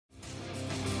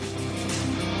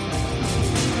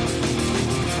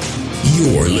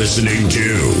You're listening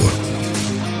to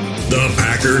the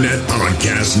Packernet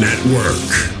Podcast Network.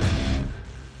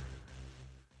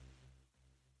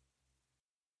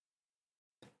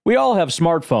 We all have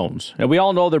smartphones, and we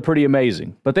all know they're pretty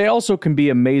amazing, but they also can be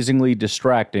amazingly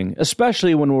distracting,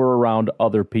 especially when we're around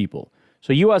other people.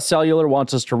 So US Cellular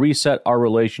wants us to reset our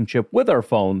relationship with our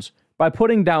phones by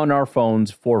putting down our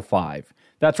phones for $5.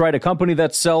 That's right, a company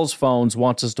that sells phones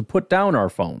wants us to put down our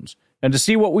phones. And to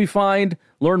see what we find,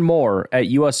 learn more at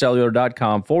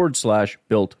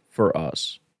uscellular.com/built for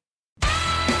us.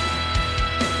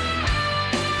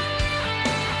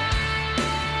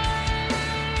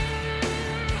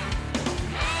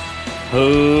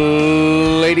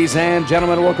 Ladies and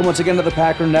gentlemen, welcome once again to the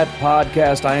Packernet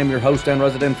Podcast. I am your host and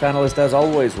resident panelist, as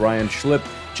always, Ryan Schlip.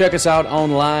 Check us out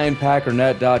online,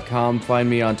 packernet.com. Find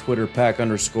me on Twitter,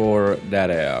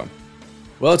 pack_data.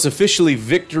 Well, it's officially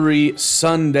Victory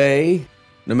Sunday,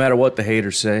 no matter what the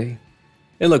haters say.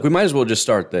 And look, we might as well just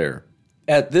start there.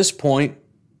 At this point,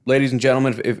 ladies and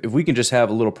gentlemen, if we can just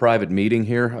have a little private meeting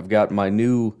here, I've got my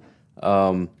new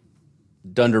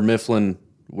Dunder Mifflin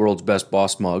World's Best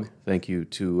Boss mug. Thank you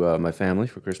to my family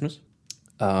for Christmas.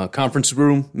 Conference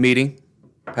room meeting,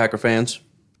 Packer fans.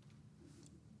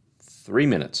 3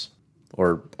 minutes,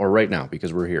 or right now,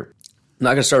 because we're here. I'm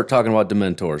not going to start talking about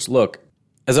Dementors. Look,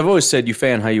 as I've always said, you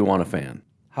fan how you want to fan.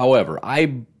 However, I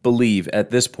believe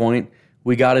at this point,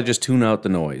 we got to just tune out the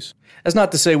noise. That's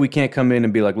not to say we can't come in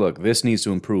and be like, look, this needs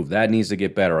to improve. That needs to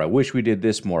get better. I wish we did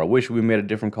this more. I wish we made a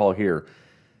different call here.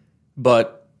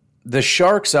 But the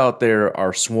sharks out there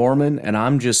are swarming, and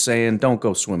I'm just saying, don't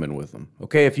go swimming with them.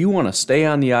 Okay, if you want to stay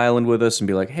on the island with us and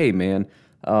be like, hey, man,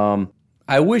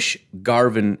 I wish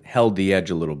Garvin held the edge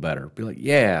a little better. Be like,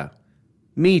 yeah,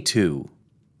 me too.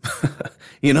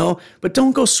 You know, but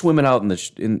don't go swimming out in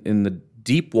the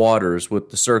deep waters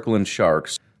with the circling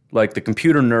sharks, like the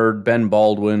computer nerd Ben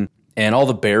Baldwin and all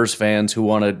the Bears fans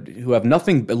who have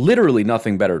literally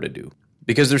nothing better to do,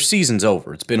 because their season's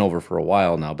over. It's been over for a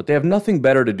while now, but they have nothing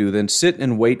better to do than sit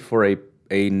and wait for a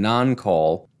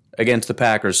non-call against the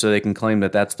Packers so they can claim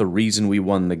that that's the reason we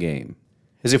won the game.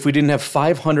 As if we didn't have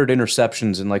 500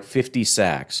 interceptions and like 50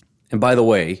 sacks. And by the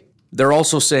way, they're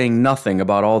also saying nothing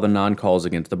about all the non-calls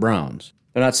against the Browns.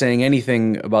 They're not saying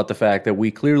anything about the fact that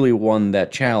we clearly won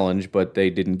that challenge, but they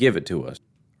didn't give it to us,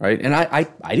 right? And I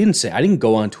didn't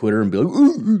go on Twitter and be like,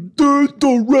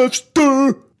 the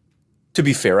refs. To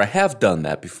be fair, I have done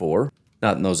that before,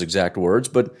 not in those exact words,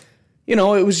 but you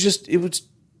know, I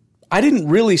didn't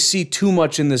really see too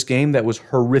much in this game that was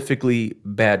horrifically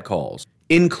bad calls,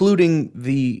 including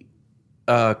the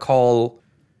call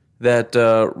that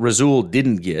Rasul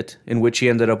didn't get, in which he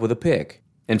ended up with a pick.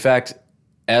 In fact,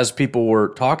 as people were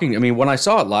talking, I mean, when I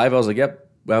saw it live, I was like, yep,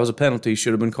 that was a penalty,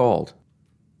 should have been called.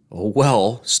 Oh,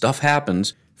 well, stuff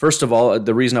happens. First of all,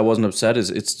 the reason I wasn't upset is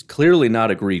it's clearly not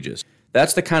egregious.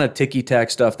 That's the kind of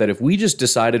ticky-tack stuff that if we just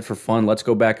decided for fun, let's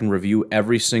go back and review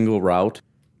every single route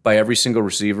by every single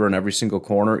receiver and every single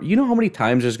corner, you know how many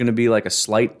times there's going to be like a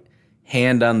slight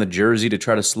hand on the jersey to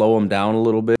try to slow him down a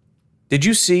little bit? Did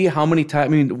you see how many times? I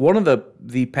mean, one of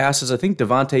the passes, I think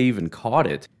Devontae even caught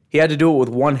it. He had to do it with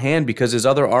one hand because his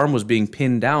other arm was being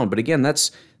pinned down. But again,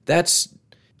 that's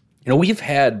you know, we've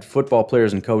had football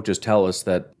players and coaches tell us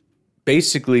that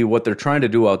basically what they're trying to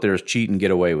do out there is cheat and get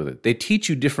away with it. They teach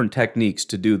you different techniques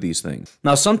to do these things.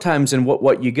 Now, sometimes in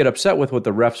what you get upset with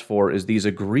the refs for is these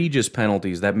egregious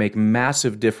penalties that make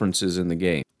massive differences in the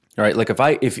game. All right, like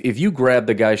if you grab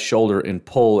the guy's shoulder and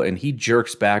pull and he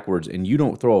jerks backwards and you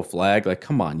don't throw a flag, like,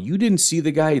 come on, you didn't see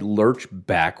the guy lurch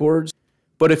backwards?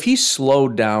 But if he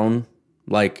slowed down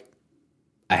like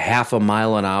a half a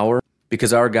mile an hour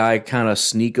because our guy kind of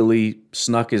sneakily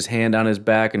snuck his hand on his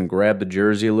back and grabbed the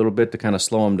jersey a little bit to kind of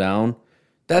slow him down,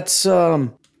 that's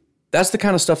the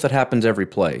kind of stuff that happens every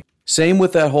play. Same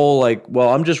with that whole like, well,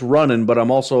 I'm just running, but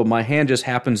my hand just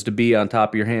happens to be on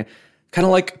top of your hand. Kind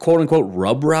of like quote-unquote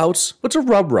rub routes. What's a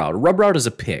rub route? A rub route is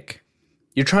a pick.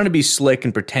 You're trying to be slick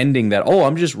and pretending that, oh,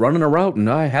 I'm just running a route and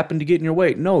I happen to get in your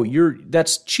way. No,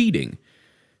 that's cheating.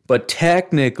 But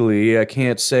technically, I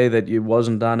can't say that it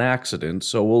wasn't on accident,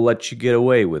 so we'll let you get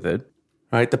away with it.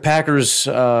 All right, the Packers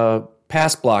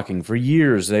pass blocking for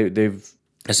years, they've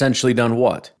essentially done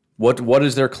what? What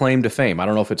is their claim to fame? I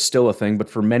don't know if it's still a thing, but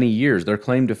for many years, their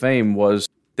claim to fame was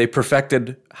they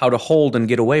perfected how to hold and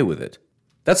get away with it.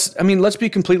 Let's be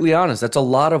completely honest. That's a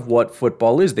lot of what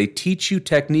football is. They teach you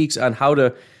techniques on how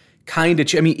to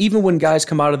even when guys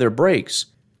come out of their breaks.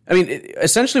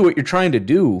 Essentially what you're trying to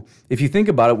do, if you think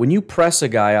about it, when you press a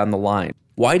guy on the line,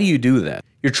 why do you do that?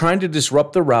 You're trying to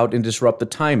disrupt the route and disrupt the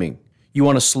timing. You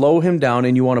want to slow him down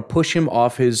and you want to push him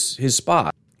off his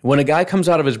spot. When a guy comes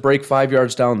out of his break 5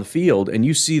 yards down the field and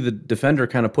you see the defender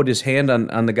kind of put his hand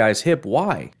on the guy's hip,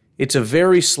 why? It's a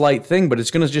very slight thing, but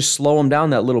it's going to just slow him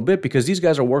down that little bit because these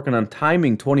guys are working on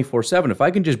timing 24/7. If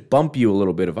I can just bump you a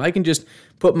little bit, if I can just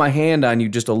put my hand on you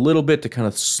just a little bit to kind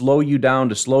of slow you down,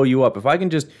 to slow you up, if I can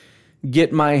just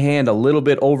get my hand a little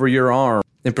bit over your arm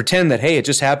and pretend that, hey, it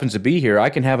just happens to be here, I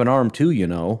can have an arm too, you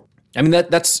know. I mean,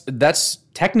 that's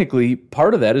technically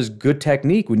part of that is good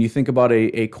technique when you think about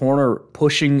a corner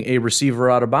pushing a receiver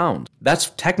out of bounds.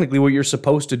 That's technically what you're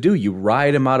supposed to do. You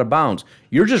ride him out of bounds.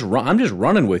 I'm just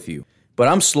running with you, but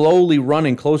I'm slowly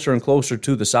running closer and closer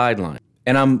to the sideline.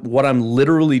 And what I'm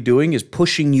literally doing is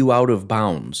pushing you out of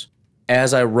bounds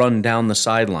as I run down the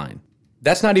sideline.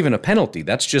 That's not even a penalty.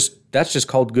 That's just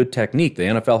called good technique. The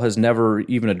NFL has never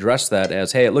even addressed that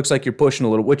as, hey, it looks like you're pushing a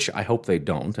little, which I hope they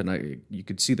don't, and you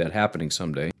could see that happening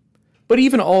someday. But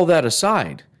even all that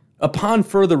aside, upon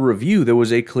further review, there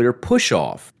was a clear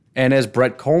push-off. And as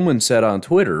Brett Coleman said on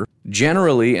Twitter,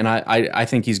 generally, and I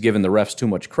think he's given the refs too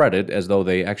much credit, as though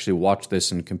they actually watched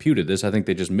this and computed this. I think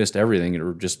they just missed everything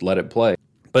or just let it play.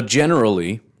 But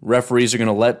generally, referees are going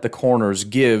to let the corners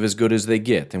give as good as they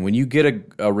get. And when you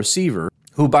get a receiver,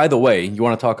 who, by the way, you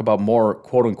want to talk about more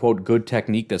quote-unquote good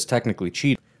technique that's technically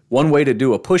cheating, one way to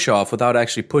do a push-off without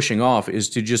actually pushing off is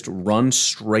to just run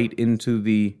straight into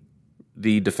the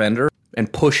defender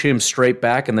and push him straight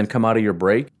back and then come out of your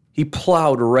break. He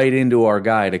plowed right into our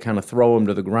guy to kind of throw him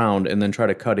to the ground and then try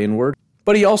to cut inward.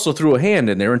 But he also threw a hand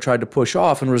in there and tried to push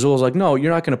off, and Rasul's like, no,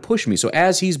 you're not going to push me. So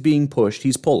as he's being pushed,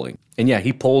 he's pulling. And yeah,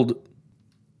 he pulled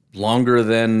longer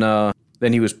than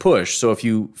he was pushed. So if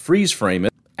you freeze frame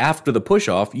it, after the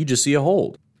push-off, you just see a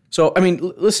hold. So, I mean,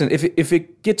 listen, if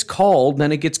it gets called,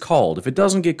 then it gets called. If it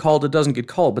doesn't get called, it doesn't get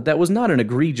called. But that was not an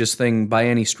egregious thing by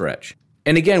any stretch.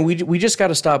 And again, we just got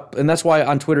to stop, and that's why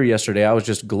on Twitter yesterday I was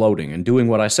just gloating and doing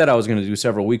what I said I was going to do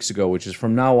several weeks ago, which is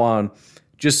from now on,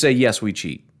 just say, yes, we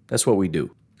cheat. That's what we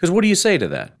do. Because what do you say to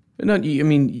that? No, I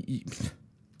mean,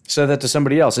 say that to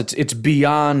somebody else. It's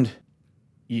beyond,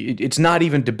 it's not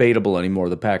even debatable anymore,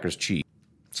 the Packers cheat.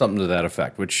 Something to that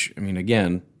effect, which, I mean,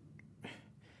 again,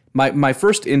 my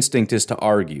first instinct is to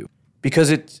argue.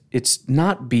 Because it's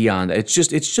not beyond that. It's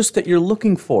just that you're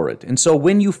looking for it. And so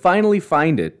when you finally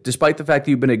find it, despite the fact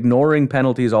that you've been ignoring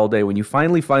penalties all day, when you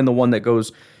finally find the one that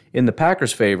goes in the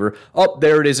Packers' favor, oh,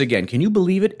 there it is again. Can you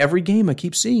believe it? Every game I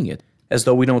keep seeing it, as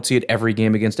though we don't see it every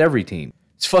game against every team.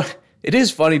 It's fun. It is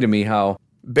funny to me how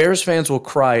Bears fans will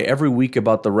cry every week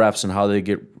about the refs and how they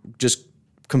get just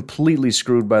completely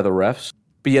screwed by the refs,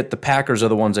 but yet the Packers are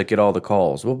the ones that get all the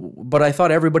calls. But I thought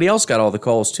everybody else got all the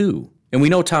calls too. And we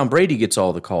know Tom Brady gets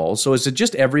all the calls, so is it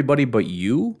just everybody but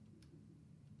you?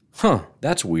 Huh,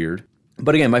 that's weird.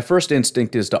 But again, my first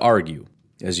instinct is to argue,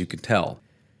 as you can tell.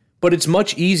 But it's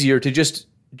much easier to just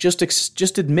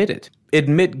admit it.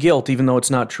 Admit guilt even though it's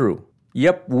not true.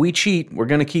 Yep, we cheat. We're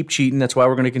going to keep cheating. That's why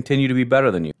we're going to continue to be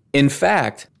better than you. In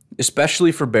fact,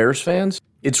 especially for Bears fans,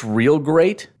 it's real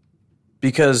great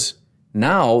because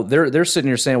now they're sitting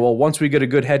here saying, well, once we get a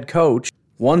good head coach,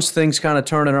 once things kind of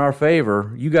turn in our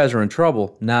favor, you guys are in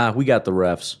trouble. Nah, we got the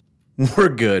refs. We're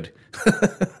good.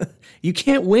 You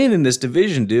can't win in this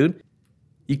division, dude.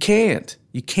 You can't.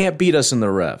 You can't beat us in the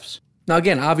refs. Now,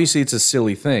 again, obviously it's a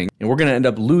silly thing, and we're going to end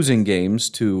up losing games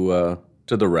to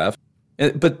the refs.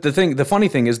 But the funny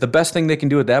thing is, the best thing they can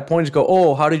do at that point is go,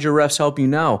 oh, how did your refs help you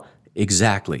now?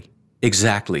 Exactly.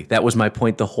 That was my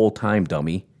point the whole time,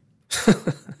 dummy.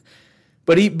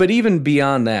 But even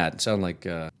beyond that, sound like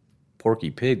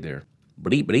Porky Pig there.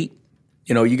 Bleep, bleep.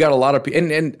 You know, you got a lot of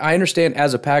people, and I understand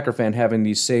as a Packer fan having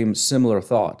these similar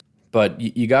thoughts, but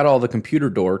you got all the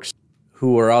computer dorks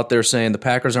who are out there saying the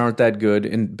Packers aren't that good,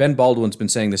 and Ben Baldwin's been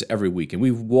saying this every week, and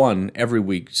we've won every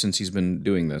week since he's been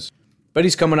doing this. But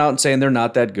he's coming out and saying they're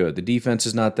not that good. The defense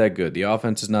is not that good. The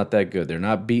offense is not that good. They're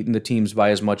not beating the teams by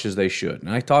as much as they should. And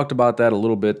I talked about that a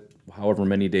little bit, however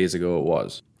many days ago it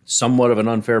was. Somewhat of an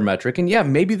unfair metric. And yeah,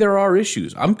 maybe there are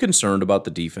issues. I'm concerned about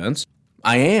the defense.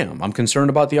 I am. I'm concerned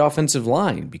about the offensive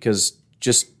line because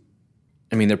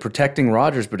they're protecting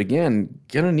Rodgers, but again,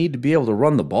 going to need to be able to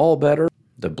run the ball better.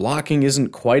 The blocking isn't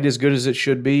quite as good as it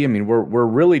should be. I mean, we're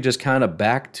really just kind of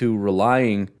back to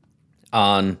relying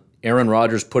on Aaron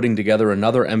Rodgers putting together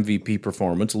another MVP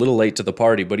performance. A little late to the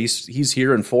party, but he's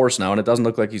here in force now, and it doesn't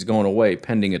look like he's going away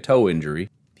pending a toe injury.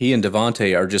 He and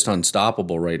Devontae are just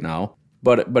unstoppable right now.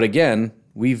 But again,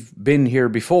 we've been here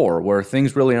before where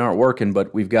things really aren't working,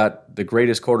 but we've got the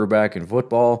greatest quarterback in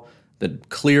football, the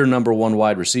clear number one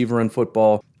wide receiver in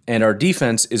football, and our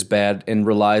defense is bad and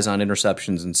relies on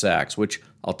interceptions and sacks, which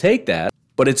I'll take that.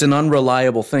 But it's an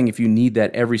unreliable thing if you need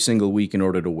that every single week in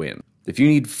order to win. If you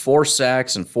need 4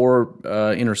 sacks and 4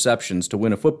 interceptions to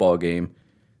win a football game,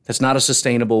 that's not a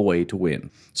sustainable way to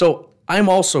win. So I'm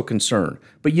also concerned,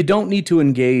 but you don't need to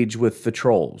engage with the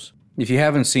trolls. If you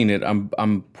haven't seen it,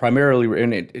 I'm primarily,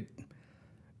 and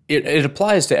it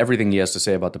applies to everything he has to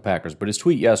say about the Packers, but his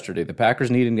tweet yesterday, the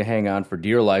Packers needing to hang on for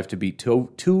dear life to beat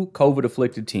two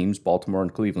COVID-afflicted teams, Baltimore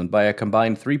and Cleveland, by a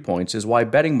combined 3 points is why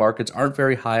betting markets aren't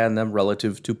very high on them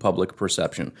relative to public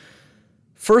perception.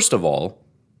 First of all,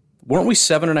 weren't we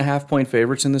 7.5-point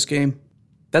favorites in this game?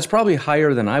 That's probably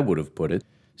higher than I would have put it.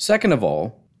 Second of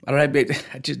all,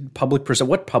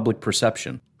 what public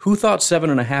perception? Who thought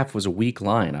 7.5 was a weak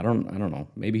line? I don't know.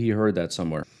 Maybe he heard that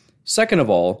somewhere. Second of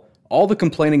all the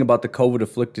complaining about the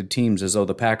COVID-afflicted teams as though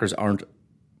the Packers aren't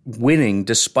winning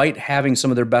despite having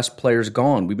some of their best players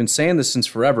gone. We've been saying this since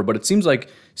forever, but it seems like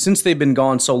since they've been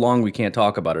gone so long, we can't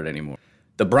talk about it anymore.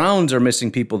 The Browns are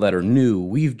missing people that are new.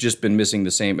 We've just been missing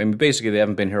the same. I mean, basically, they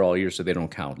haven't been here all year, so they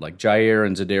don't count. Like Jair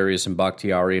and Za'Darius and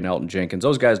Bakhtiari and Elton Jenkins,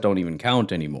 those guys don't even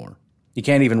count anymore. You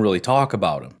can't even really talk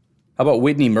about them. How about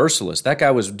Whitney Merciless? That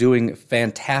guy was doing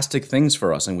fantastic things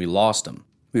for us, and we lost him.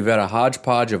 We've had a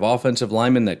hodgepodge of offensive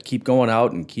linemen that keep going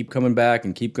out and keep coming back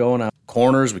and keep going out.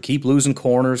 Corners, we keep losing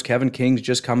corners. Kevin King's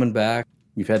just coming back.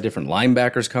 We've had different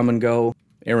linebackers come and go.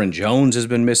 Aaron Jones has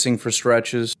been missing for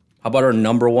stretches. How about our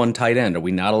number 1 tight end? Are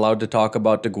we not allowed to talk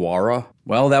about DeGuara?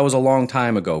 Well, that was a long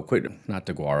time ago. Not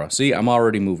DeGuara. See, I'm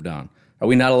already moved on. Are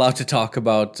we not allowed to talk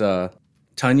about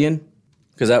Tunyon?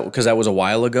 Because that was a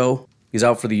while ago. He's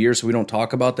out for the year, so we don't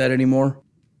talk about that anymore.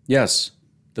 Yes,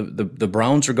 the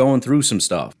Browns are going through some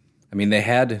stuff. I mean, they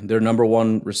had their number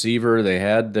 1 receiver, they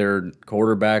had their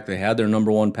quarterback, they had their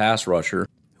number 1 pass rusher.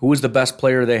 Who was the best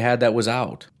player they had that was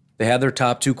out? They had their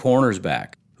top 2 corners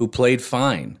back, who played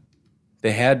fine.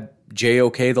 They had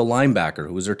J.O.K., the linebacker,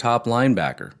 who was their top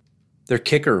linebacker. Their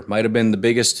kicker might have been the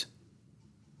biggest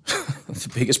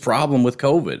problem with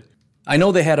COVID. I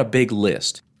know they had a big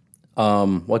list.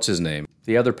 What's his name?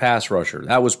 The other pass rusher.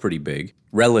 That was pretty big,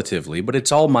 relatively, but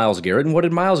it's all Myles Garrett. And what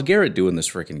did Myles Garrett do in this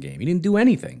freaking game? He didn't do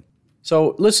anything.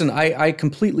 So, listen, I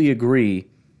completely agree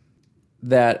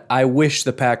that I wish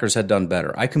the Packers had done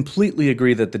better. I completely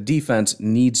agree that the defense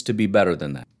needs to be better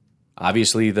than that.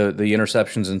 Obviously, the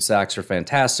interceptions and sacks are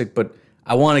fantastic, but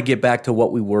I want to get back to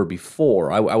what we were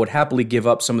before. I would happily give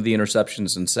up some of the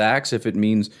interceptions and sacks if it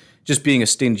means just being a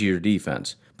stingier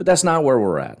defense. But that's not where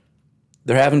we're at.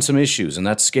 They're having some issues, and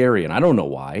that's scary, and I don't know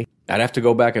why. I'd have to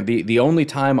go back. And the only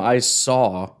time I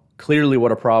saw clearly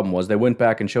what a problem was, they went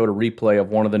back and showed a replay of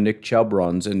one of the Nick Chubb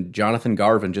runs, and Jonathan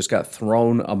Garvin just got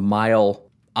thrown a mile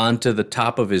onto the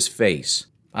top of his face.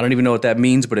 I don't even know what that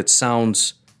means, but it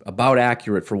sounds about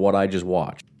accurate for what I just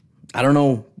watched. I don't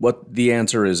know what the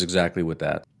answer is exactly with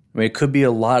that. I mean, it could be a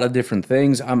lot of different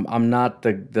things. I'm not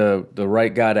the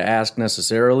right guy to ask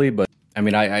necessarily, but I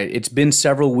mean, it's been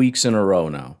several weeks in a row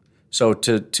now. So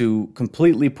to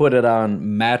completely put it on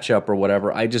matchup or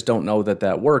whatever, I just don't know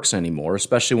that works anymore,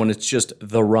 especially when it's just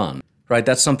the run, right?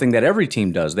 That's something that every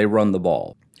team does. They run the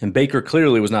ball. And Baker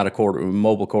clearly was not a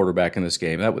mobile quarterback in this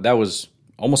game. That was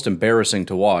almost embarrassing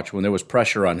to watch. When there was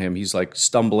pressure on him, he's like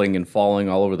stumbling and falling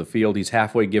all over the field. He's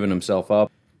halfway giving himself up.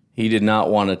 He did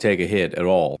not want to take a hit at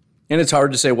all. And it's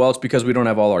hard to say, well, it's because we don't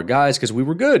have all our guys, because we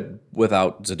were good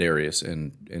without Za'Darius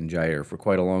and Jair for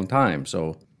quite a long time.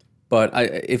 So, but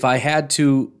if I had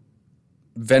to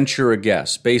venture a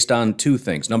guess based on 2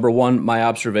 things. Number 1, my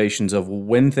observations of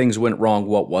when things went wrong,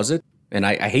 what was it? And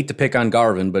I hate to pick on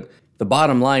Garvin, but the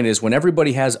bottom line is when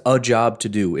everybody has a job to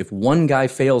do, if one guy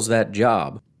fails that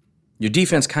job, your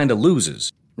defense kind of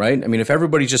loses, right? I mean, if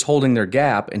everybody's just holding their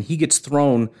gap and he gets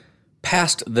thrown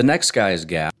past the next guy's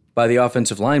gap by the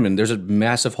offensive lineman, there's a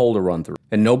massive hole to run through.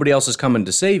 And nobody else is coming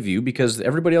to save you because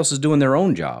everybody else is doing their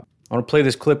own job. I want to play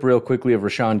this clip real quickly of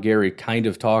Rashawn Gary kind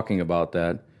of talking about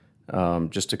that,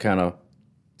 just to kind of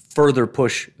further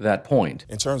push that point.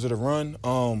 In terms of the run,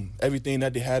 everything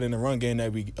that they had in the run game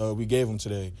that we gave them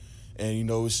today. And, you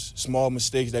know, it's small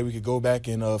mistakes that we could go back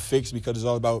and fix, because it's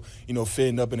all about, you know,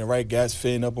 fitting up in the right gaps,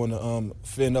 fitting up on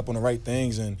the right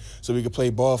things, and so we could play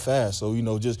ball fast. So, you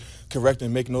know, just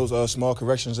correcting, making those small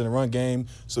corrections in the run game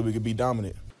so we could be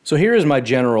dominant. So here is my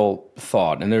general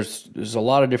thought, and there's a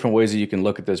lot of different ways that you can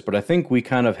look at this, but I think we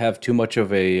kind of have too much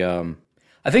of a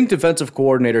I think defensive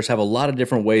coordinators have a lot of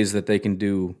different ways that they can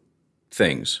do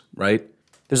things, right?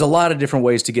 There's a lot of different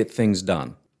ways to get things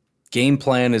done. Game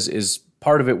plan is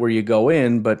part of it where you go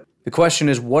in, but the question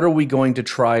is, what are we going to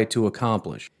try to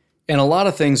accomplish? And a lot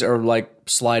of things are like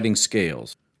sliding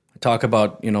scales. I talk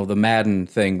about, you know, the Madden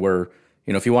thing where,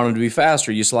 you know, if you want them to be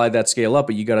faster, you slide that scale up,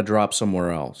 but you got to drop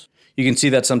somewhere else. You can see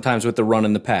that sometimes with the run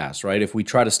and the pass, right? If we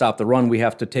try to stop the run, we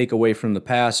have to take away from the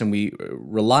pass, and we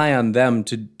rely on them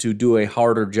to do a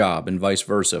harder job, and vice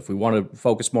versa. If we want to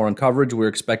focus more on coverage, we're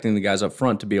expecting the guys up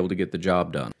front to be able to get the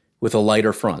job done with a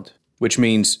lighter front, which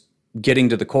means getting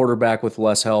to the quarterback with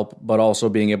less help, but also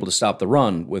being able to stop the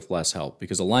run with less help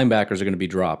because the linebackers are going to be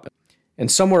dropping. And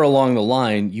somewhere along the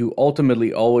line, you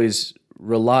ultimately always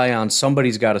rely on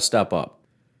somebody's got to step up.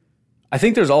 I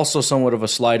think there's also somewhat of a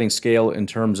sliding scale in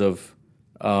terms of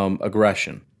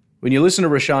aggression. When you listen to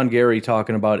Rashawn Gary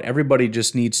talking about everybody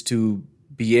just needs to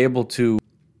be able to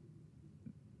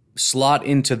slot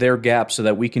into their gap so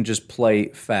that we can just play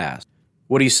fast.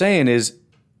 What he's saying is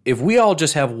if we all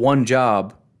just have one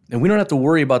job and we don't have to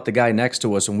worry about the guy next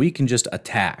to us and we can just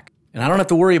attack, and I don't have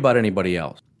to worry about anybody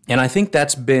else. And I think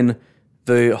that's been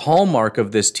the hallmark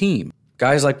of this team.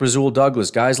 Guys like Rasul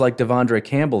Douglas, guys like Devondre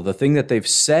Campbell, the thing that they've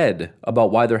said about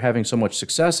why they're having so much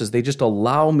success is they just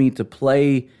allow me to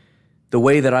play the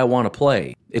way that I want to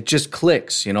play. It just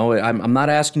clicks, I'm not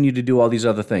asking you to do all these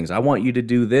other things. I want you to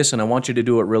do this, and I want you to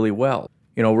do it really well.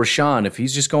 Rashawn, if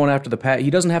he's just going after the pass,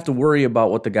 he doesn't have to worry about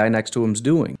what the guy next to him's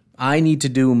doing. I need to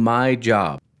do my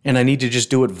job, and I need to just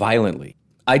do it violently.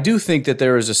 I do think that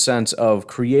there is a sense of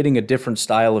creating a different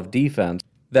style of defense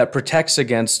that protects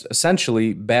against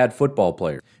essentially bad football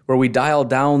players, where we dial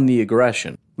down the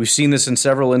aggression. We've seen this in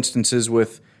several instances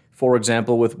with, for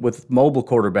example, with mobile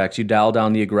quarterbacks. You dial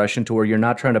down the aggression to where you're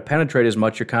not trying to penetrate as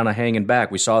much, you're kind of hanging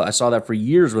back. I saw that for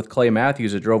years with Clay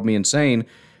Matthews. It drove me insane,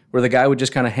 where the guy would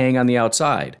just kind of hang on the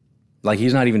outside. Like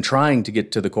he's not even trying to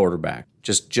get to the quarterback,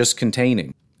 just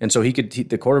containing. And so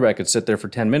the quarterback could sit there for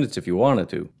 10 minutes if you wanted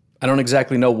to. I don't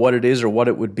exactly know what it is or what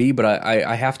it would be, but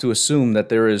I have to assume that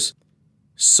there is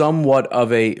somewhat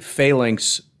of a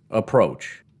phalanx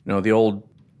approach.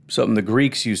 Something the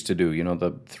Greeks used to do,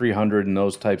 the 300 and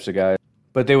those types of guys.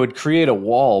 But they would create a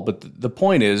wall, but the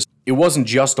point is, it wasn't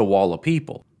just a wall of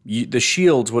people. The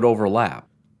shields would overlap.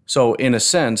 So in a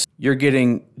sense, you're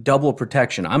getting double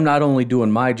protection. I'm not only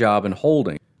doing my job and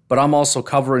holding, but I'm also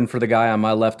covering for the guy on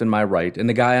my left and my right, and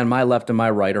the guy on my left and my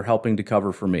right are helping to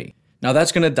cover for me. Now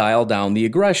that's going to dial down the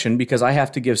aggression because I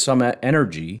have to give some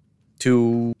energy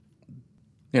to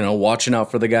watching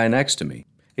out for the guy next to me.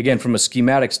 Again, from a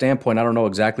schematic standpoint, I don't know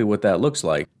exactly what that looks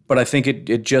like, but I think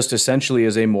it just essentially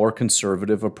is a more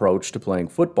conservative approach to playing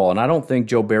football. And I don't think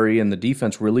Joe Barry and the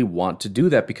defense really want to do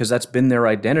that because that's been their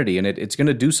identity. And it's going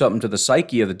to do something to the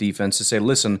psyche of the defense to say,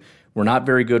 listen, we're not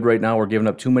very good right now. We're giving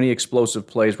up too many explosive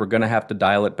plays. We're going to have to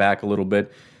dial it back a little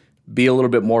bit, be a little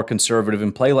bit more conservative,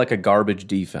 and play like a garbage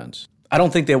defense. I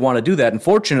don't think they want to do that. And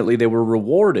fortunately, they were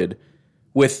rewarded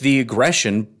with the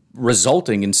aggression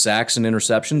resulting in sacks and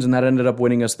interceptions, and that ended up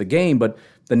winning us the game. But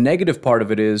the negative part of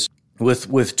it is,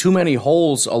 with too many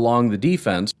holes along the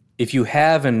defense, if you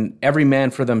have an every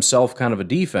man for themselves kind of a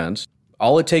defense,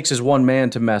 all it takes is one man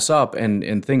to mess up,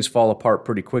 and things fall apart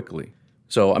pretty quickly.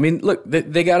 So, look,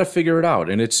 they got to figure it out,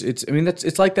 and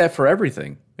it's like that for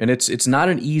everything, and it's not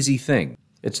an easy thing.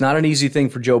 It's not an easy thing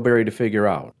for Joe Barry to figure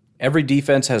out. Every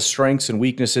defense has strengths and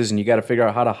weaknesses, and you got to figure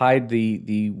out how to hide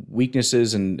the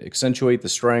weaknesses and accentuate the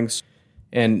strengths.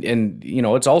 And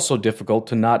it's also difficult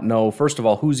to not know, first of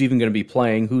all, who's even going to be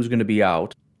playing, who's going to be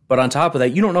out. But on top of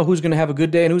that, you don't know who's going to have a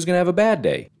good day and who's going to have a bad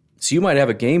day. So you might have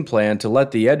a game plan to let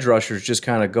the edge rushers just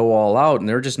kind of go all out, and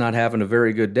they're just not having a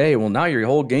very good day. Well, now your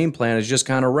whole game plan is just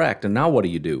kind of wrecked, and now what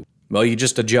do? Well, you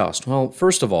just adjust. Well,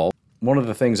 first of all, one of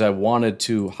the things I wanted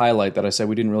to highlight that I said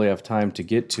we didn't really have time to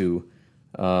get to,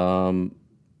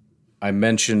 I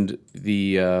mentioned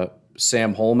the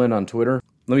Sam Holman on Twitter.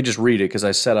 Let me just read it because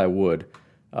I said I would.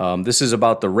 This is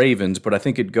about the Ravens, but I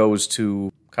think it goes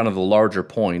to kind of the larger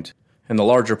point. And the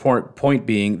larger point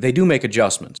being, they do make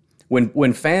adjustments.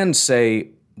 When fans say,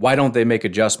 why don't they make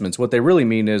adjustments, what they really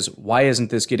mean is, why isn't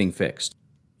this getting fixed?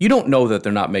 You don't know that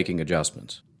they're not making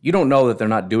adjustments. You don't know that they're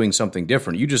not doing something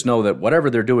different. You just know that whatever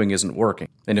they're doing isn't working.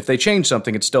 And if they change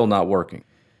something, it's still not working.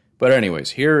 But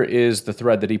anyways, here is the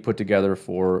thread that he put together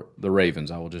for the Ravens.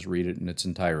 I will just read it in its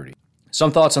entirety.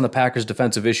 Some thoughts on the Packers'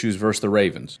 defensive issues versus the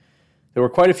Ravens. There were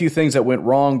quite a few things that went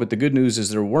wrong, but the good news is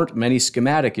there weren't many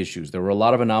schematic issues. There were a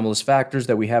lot of anomalous factors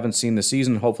that we haven't seen this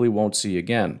season and hopefully won't see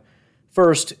again.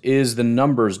 First is the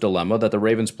numbers dilemma that the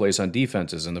Ravens place on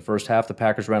defenses. In the first half, the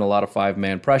Packers ran a lot of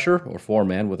five-man pressure, or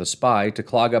four-man with a spy, to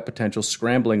clog up potential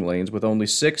scrambling lanes with only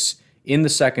 6 in the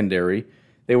secondary.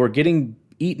 They were getting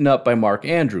eaten up by Mark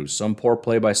Andrews. Some poor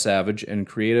play by Savage and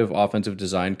creative offensive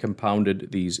design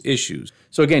compounded these issues.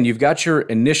 So again, you've got your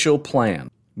initial plan.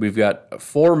 We've got a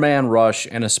 4-man rush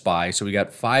and a spy, so we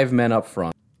got 5 men up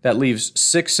front. That leaves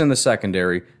 6 in the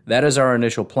secondary. That is our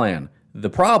initial plan. The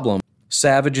problem,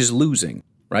 Savage is losing.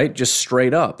 right? Just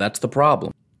straight up. That's the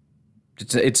problem.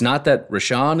 It's not that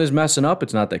Rashawn is messing up.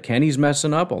 It's not that Kenny's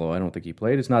messing up, although I don't think he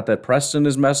played. It's not that Preston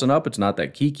is messing up. It's not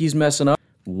that Kiki's messing up.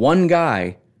 One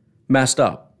guy messed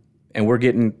up, and we're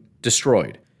getting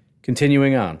destroyed.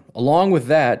 Continuing on. Along with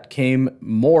that came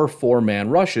more four-man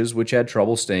rushes, which had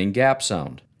trouble staying gap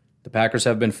sound. The Packers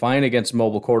have been fine against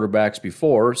mobile quarterbacks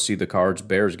before, see the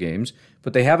Cards-Bears games,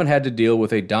 but they haven't had to deal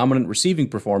with a dominant receiving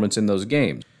performance in those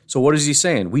games. So what is he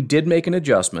saying? We did make an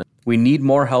adjustment. We need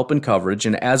more help in coverage,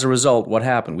 and as a result, what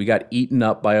happened? We got eaten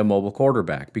up by a mobile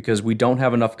quarterback because we don't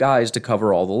have enough guys to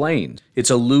cover all the lanes.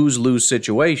 It's a lose-lose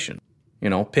situation.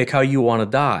 Pick how you want to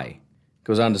die.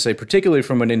 Goes on to say, particularly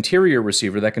from an interior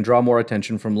receiver that can draw more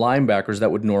attention from linebackers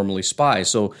that would normally spy.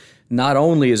 So not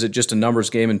only is it just a numbers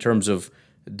game in terms of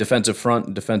defensive front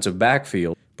and defensive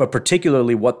backfield, but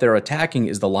particularly what they're attacking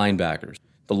is the linebackers.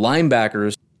 The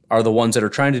linebackers are the ones that are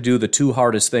trying to do the two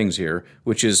hardest things here,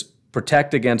 which is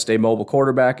protect against a mobile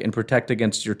quarterback and protect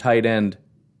against your tight end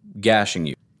gashing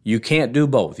you. You can't do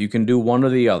both. You can do one or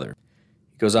the other.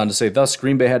 He goes on to say, thus,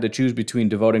 Green Bay had to choose between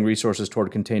devoting resources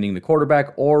toward containing the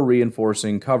quarterback or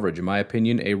reinforcing coverage. In my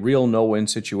opinion, a real no-win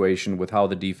situation with how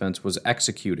the defense was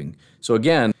executing. So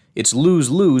again, it's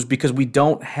lose-lose because we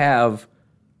don't have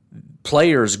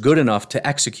players good enough to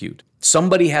execute.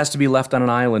 Somebody has to be left on an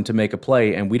island to make a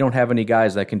play, and we don't have any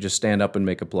guys that can just stand up and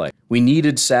make a play. We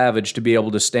needed Savage to be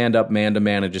able to stand up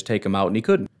man-to-man and just take him out, and he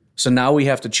couldn't. So now we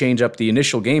have to change up the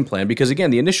initial game plan, because again,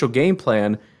 the initial game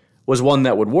plan was one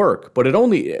that would work, but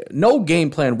no game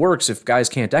plan works if guys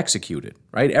can't execute it,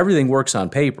 right? Everything works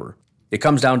on paper. It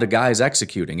comes down to guys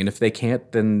executing, and if they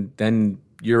can't, then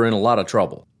you're in a lot of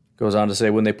trouble. Goes on to say,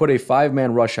 when they put a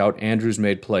five-man rush out, Andrews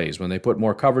made plays. When they put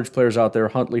more coverage players out there,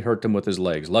 Huntley hurt them with his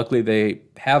legs. Luckily, they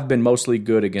have been mostly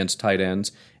good against tight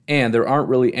ends, and there aren't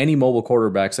really any mobile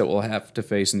quarterbacks that we'll have to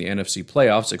face in the NFC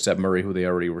playoffs, except Murray, who they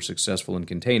already were successful in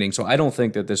containing. So I don't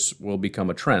think that this will become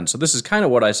a trend. So this is kind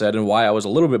of what I said and why I was a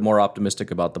little bit more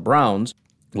optimistic about the Browns.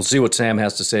 We'll see what Sam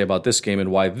has to say about this game and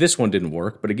why this one didn't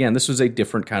work. But again, this was a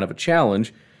different kind of a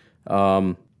challenge.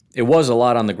 It was a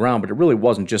lot on the ground, but it really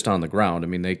wasn't just on the ground. I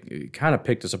mean, they kind of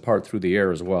picked us apart through the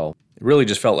air as well. It really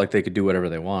just felt like they could do whatever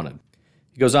they wanted.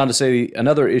 He goes on to say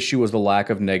another issue was the lack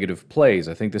of negative plays.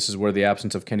 I think this is where the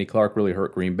absence of Kenny Clark really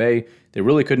hurt Green Bay. They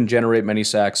really couldn't generate many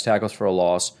sacks, tackles for a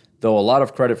loss, though a lot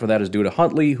of credit for that is due to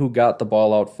Huntley, who got the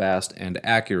ball out fast and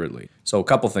accurately. So a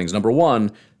couple things. Number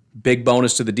one, big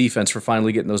bonus to the defense for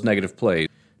finally getting those negative plays.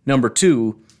 Number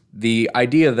two, the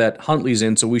idea that Huntley's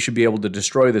in, so we should be able to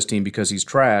destroy this team because he's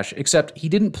trash, except he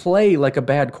didn't play like a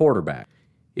bad quarterback.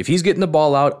 If he's getting the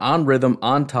ball out on rhythm,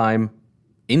 on time,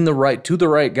 to the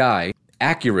right guy,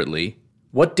 accurately,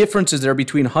 what difference is there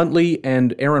between Huntley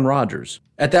and Aaron Rodgers?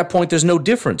 At that point, there's no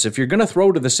difference. If you're going to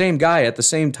throw to the same guy at the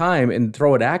same time and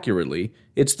throw it accurately,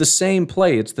 it's the same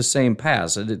play, it's the same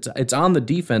pass. It's on the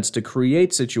defense to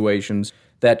create situations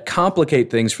that complicate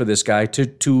things for this guy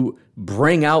to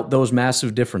bring out those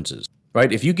massive differences,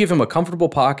 right? If you give him a comfortable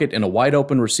pocket and a wide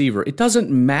open receiver, it doesn't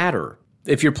matter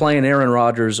if you're playing Aaron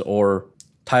Rodgers or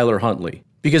Tyler Huntley,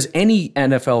 because any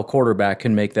NFL quarterback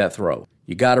can make that throw.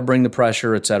 You got to bring the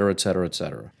pressure, et cetera, et cetera, et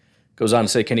cetera. Goes on to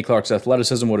say Kenny Clark's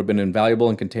athleticism would have been invaluable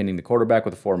in containing the quarterback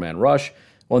with a four-man rush.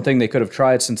 One thing they could have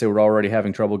tried, since they were already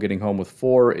having trouble getting home with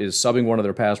four, is subbing one of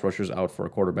their pass rushers out for a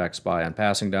quarterback spy on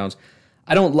passing downs.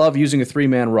 I don't love using a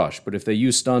three-man rush, but if they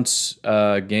use stunts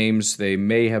games, they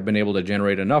may have been able to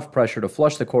generate enough pressure to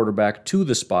flush the quarterback to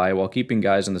the spy while keeping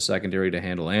guys in the secondary to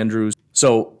handle Andrews.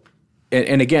 So,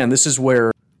 and again, this is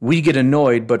where we get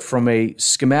annoyed, but from a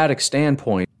schematic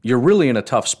standpoint, you're really in a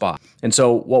tough spot. And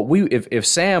so if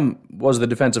Sam was the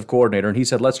defensive coordinator and he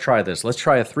said, let's try this, let's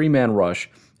try a three-man rush,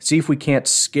 see if we can't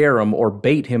scare him or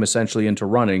bait him essentially into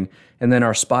running, and then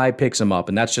our spy picks him up,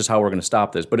 and that's just how we're going to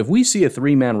stop this. But if we see a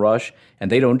three-man rush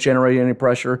and they don't generate any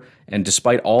pressure, and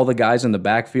despite all the guys in the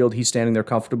backfield, he's standing there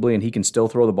comfortably and he can still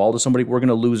throw the ball to somebody, we're going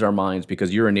to lose our minds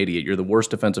because you're an idiot. You're the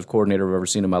worst defensive coordinator I've ever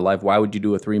seen in my life. Why would you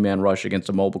do a three-man rush against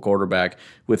a mobile quarterback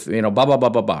with,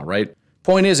 right?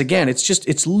 Point is, again,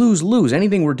 it's lose-lose.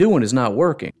 Anything we're doing is not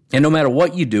working. And no matter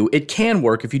what you do, it can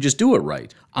work if you just do it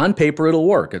right. On paper, it'll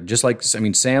work. Just like,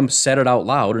 Sam said it out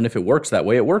loud, and if it works that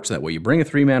way, it works that way. You bring a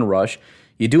three-man rush,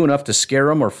 you do enough to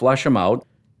scare him or flush him out,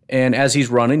 and as he's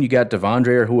running, you got Devondre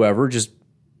or whoever just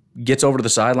gets over to the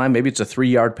sideline. Maybe it's a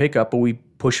 3-yard pickup, but we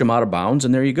push him out of bounds,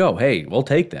 and there you go. Hey, we'll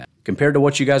take that. Compared to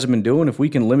what you guys have been doing, if we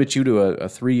can limit you to a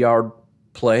 3-yard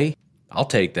play, I'll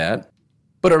take that.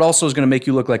 But it also is going to make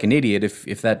you look like an idiot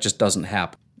if that just doesn't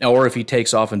happen. Or if he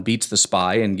takes off and beats the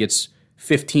spy and gets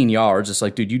 15 yards, it's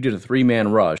like, dude, you did a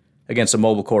three-man rush against a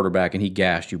mobile quarterback and he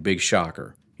gashed you. Big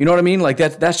shocker. You know what I mean? Like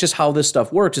that's just how this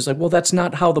stuff works. It's like, well, that's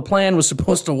not how the plan was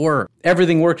supposed to work.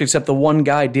 Everything worked except the one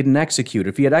guy didn't execute.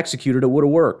 If he had executed, it would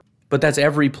have worked. But that's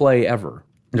every play ever.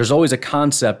 There's always a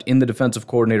concept in the defensive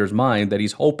coordinator's mind that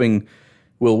he's hoping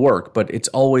will work, but it's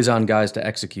always on guys to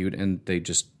execute, and they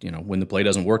just, when the play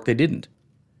doesn't work, they didn't.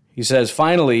 He says,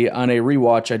 finally, on a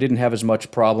rewatch, I didn't have as much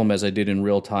problem as I did in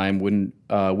real time when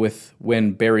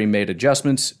Barry made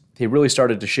adjustments. He really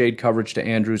started to shade coverage to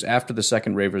Andrews after the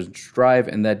second Ravens drive,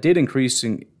 and that did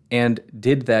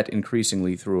that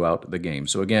increasingly throughout the game.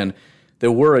 So again,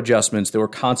 there were adjustments. There were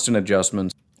constant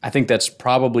adjustments. I think that's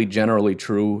probably generally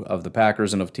true of the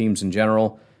Packers and of teams in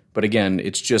general. But again,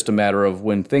 it's just a matter of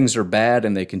when things are bad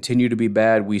and they continue to be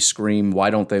bad, we scream,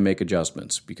 why don't they make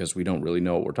adjustments? Because we don't really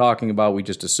know what we're talking about. We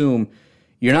just assume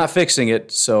you're not fixing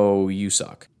it, so you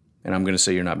suck. And I'm going to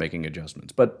say you're not making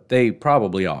adjustments. But they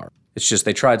probably are. It's just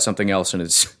they tried something else and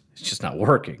it's just not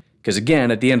working. Because again,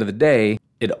 at the end of the day,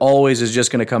 it always is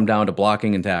just going to come down to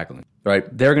blocking and tackling. Right?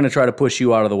 They're going to try to push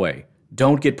you out of the way.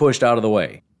 Don't get pushed out of the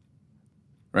way.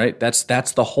 Right? That's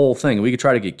the whole thing. We could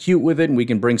try to get cute with it, and we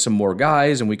can bring some more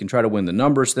guys, and we can try to win the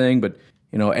numbers thing. But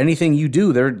anything you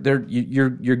do,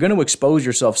 you're going to expose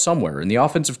yourself somewhere, and the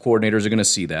offensive coordinators are going to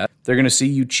see that. They're going to see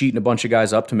you cheating a bunch of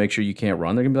guys up to make sure you can't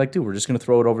run. They're going to be like, dude, we're just going to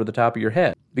throw it over the top of your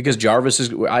head because Jarvis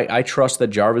is. I trust that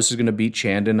Jarvis is going to beat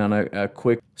Chandon on a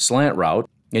quick slant route,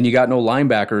 and you got no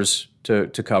linebackers to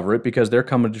cover it because they're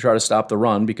coming to try to stop the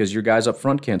run because your guys up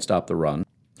front can't stop the run.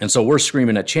 And so we're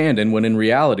screaming at Chandon when in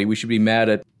reality we should be mad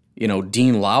at,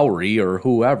 Dean Lowry or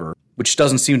whoever, which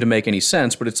doesn't seem to make any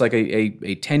sense, but it's like a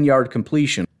 10-yard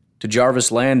completion to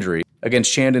Jarvis Landry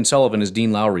against Chandon Sullivan is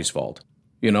Dean Lowry's fault.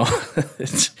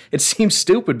 It seems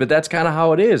stupid, but that's kind of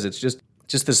how it is. It's just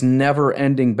this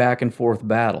never-ending back-and-forth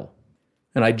battle.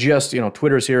 And I just,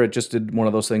 Twitter's here, it just did one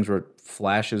of those things where it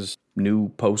flashes new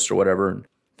posts or whatever. And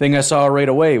thing I saw right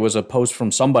away was a post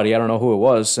from somebody, I don't know who it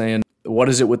was, saying, what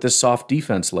is it with this soft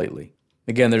defense lately?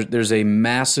 Again, there's a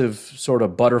massive sort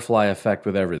of butterfly effect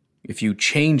with everything. If you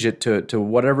change it to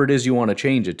whatever it is you want to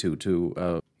change it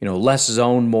to less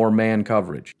zone, more man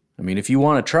coverage. I mean, if you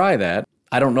want to try that,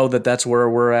 I don't know that that's where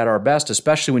we're at our best,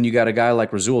 especially when you got a guy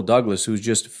like Rasul Douglas who's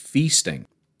just feasting.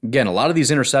 Again, a lot of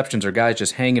these interceptions are guys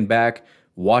just hanging back,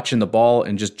 watching the ball,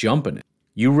 and just jumping it.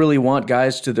 You really want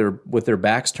guys with their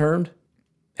backs turned?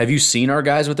 Have you seen our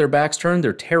guys with their backs turned?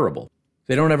 They're terrible.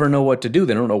 They don't ever know what to do.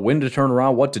 They don't know when to turn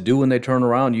around, what to do when they turn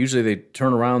around. Usually they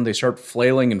turn around, they start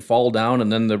flailing and fall down,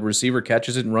 and then the receiver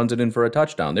catches it and runs it in for a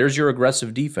touchdown. There's your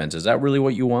aggressive defense. Is that really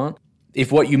what you want?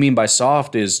 If what you mean by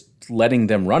soft is letting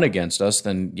them run against us,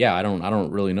 then yeah, I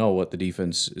don't really know what the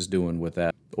defense is doing with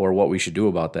that or what we should do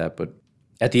about that. But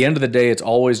at the end of the day, it's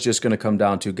always just going to come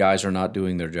down to guys are not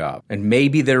doing their job. And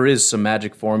maybe there is some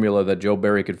magic formula that Joe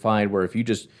Barry could find where if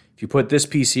you put this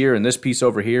piece here and this piece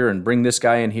over here and bring this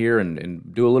guy in here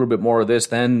and do a little bit more of this,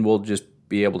 then we'll just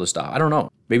be able to stop. I don't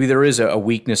know. Maybe there is a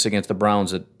weakness against the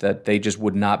Browns that they just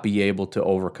would not be able to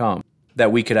overcome,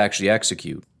 that we could actually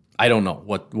execute. I don't know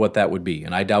what that would be,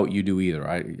 and I doubt you do either.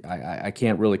 I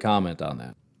can't really comment on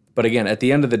that. But again, at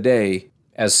the end of the day,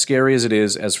 as scary as it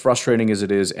is, as frustrating as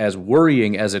it is, as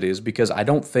worrying as it is, because I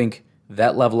don't think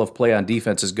that level of play on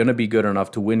defense is going to be good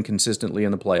enough to win consistently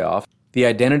in the playoff. The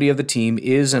identity of the team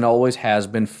is and always has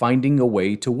been finding a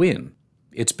way to win.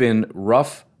 It's been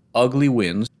rough, ugly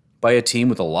wins by a team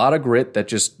with a lot of grit that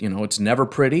just, it's never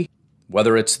pretty.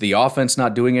 Whether it's the offense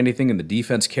not doing anything and the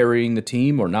defense carrying the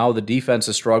team, or now the defense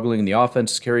is struggling and the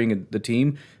offense is carrying the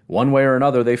team, one way or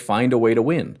another, they find a way to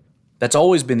win. That's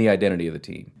always been the identity of the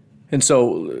team. And so,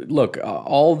 look,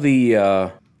 all the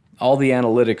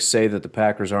analytics say that the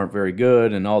Packers aren't very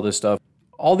good and all this stuff.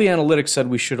 All the analytics said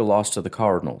we should have lost to the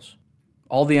Cardinals.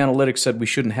 All the analytics said we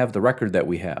shouldn't have the record that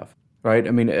we have, right?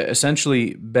 I mean,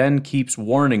 essentially, Ben keeps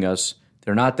warning us,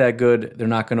 they're not that good, they're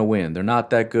not going to win. They're not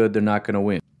that good, they're not going to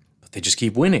win. But they just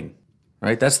keep winning,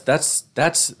 right? That's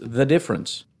the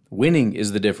difference. Winning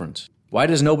is the difference. Why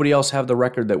does nobody else have the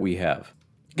record that we have?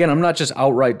 Again, I'm not just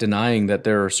outright denying that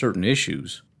there are certain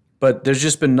issues, but there's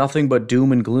just been nothing but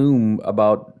doom and gloom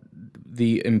about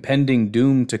the impending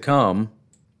doom to come,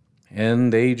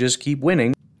 and they just keep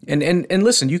winning. And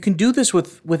listen, you can do this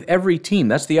with every team.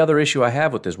 That's the other issue I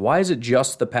have with this. Why is it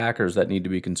just the Packers that need to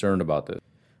be concerned about this?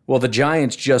 Well, the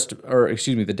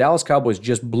Dallas Cowboys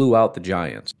just blew out the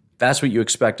Giants. That's what you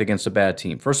expect against a bad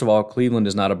team. First of all, Cleveland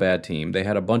is not a bad team. They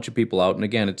had a bunch of people out, and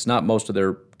again, it's not most of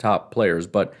their top players,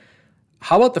 but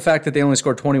how about the fact that they only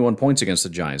scored 21 points against the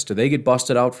Giants? Do they get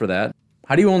busted out for that?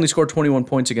 How do you only score 21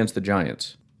 points against the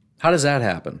Giants? How does that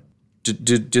happen?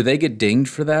 Do they get dinged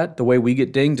for that, the way we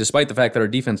get dinged, despite the fact that our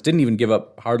defense didn't even give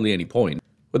up hardly any points?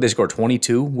 Would they score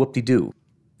 22? Whoop-de-doo.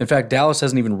 In fact, Dallas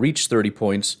hasn't even reached 30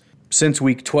 points since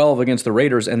week 12 against the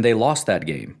Raiders, and they lost that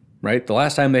game, right? The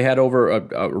last time they had over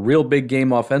a real big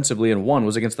game offensively and won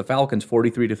was against the Falcons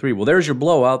 43-3. Well, there's your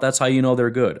blowout. That's how you know they're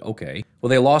good. Okay. Well,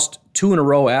 they lost 2 in a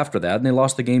row after that, and they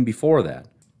lost the game before that.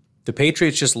 The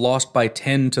Patriots just lost by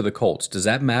 10 to the Colts. Does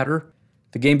that matter?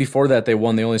 The game before that they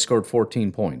won, they only scored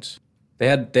 14 points. They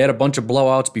had a bunch of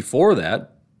blowouts before that.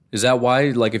 Is that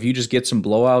why, like, if you just get some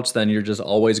blowouts, then you're just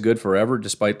always good forever,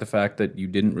 despite the fact that you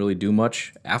didn't really do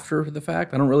much after the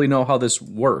fact? I don't really know how this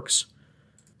works.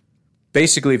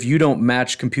 Basically, if you don't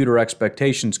match computer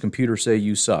expectations, computers say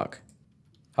you suck.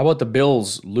 How about the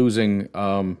Bills losing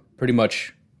pretty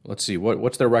much, let's see,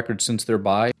 what's their record since their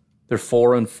bye? They're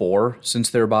 4-4 since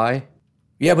their bye.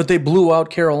 Yeah, but they blew out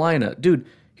Carolina. Dude,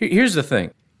 here's the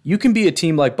thing. You can be a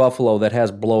team like Buffalo that has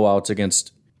blowouts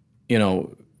against,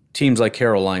 teams like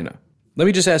Carolina. Let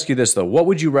me just ask you this, though. What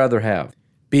would you rather have?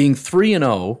 Being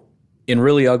 3-0 in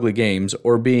really ugly games,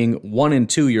 or being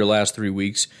 1-2 your last 3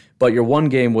 weeks, but your one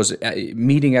game was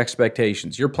meeting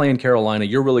expectations? You're playing Carolina.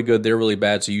 You're really good. They're really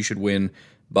bad, so you should win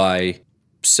by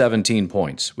 17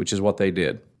 points, which is what they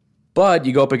did. But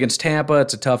you go up against Tampa.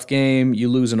 It's a tough game. You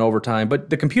lose in overtime. But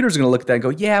the computer's going to look at that and go,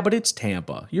 yeah, but it's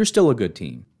Tampa. You're still a good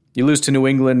team. You lose to New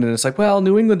England, and it's like, well,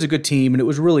 New England's a good team, and it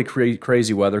was really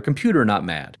crazy weather. Computer not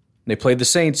mad. They played the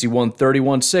Saints. You won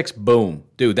 31-6. Boom.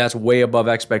 Dude, that's way above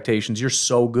expectations. You're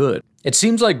so good. It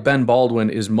seems like Ben Baldwin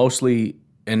is mostly,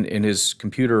 in his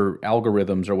computer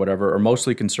algorithms or whatever, are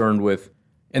mostly concerned with,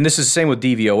 and this is the same with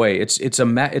DVOA,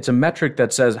 it's a metric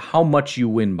that says how much you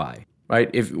win by,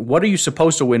 right? What are you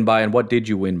supposed to win by, and what did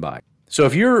you win by? So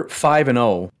if you're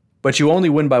 5-0, but you only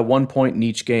win by 1 point in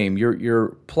each game,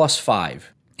 you're +5.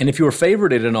 And if you were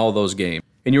favorited in all those games,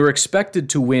 and you were expected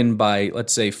to win by,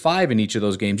 let's say, 5 in each of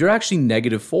those games, you're actually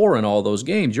 -4 in all those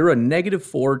games. You're a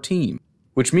 -4 team,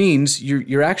 which means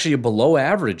you're actually a below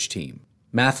average team.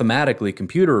 Mathematically,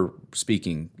 computer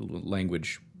speaking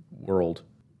language world.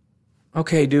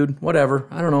 Okay, dude, whatever.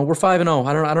 I don't know. We're 5-0.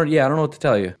 I don't know what to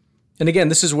tell you. And again,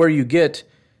 this is where you get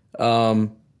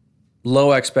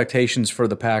low expectations for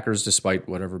the Packers, despite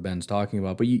whatever Ben's talking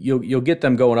about. But you'll get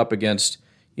them going up against,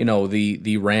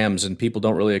 the Rams, and people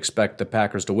don't really expect the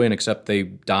Packers to win, except they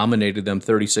dominated them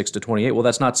 36-28. Well,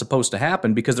 that's not supposed to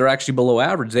happen because they're actually below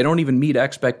average. They don't even meet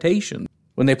expectations.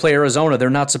 When they play Arizona, they're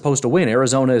not supposed to win.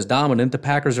 Arizona is dominant. The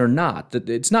Packers are not.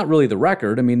 It's not really the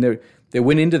record. I mean, they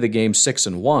went into the game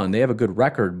 6-1. They have a good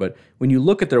record, but when you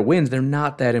look at their wins, they're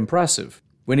not that impressive.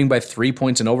 Winning by 3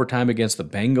 points in overtime against the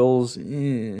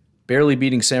Bengals, barely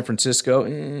beating San Francisco,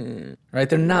 right?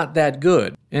 They're not that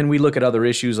good. And we look at other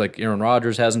issues like Aaron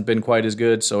Rodgers hasn't been quite as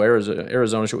good, so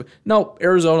Arizona should. No,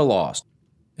 Arizona lost,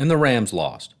 and the Rams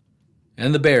lost,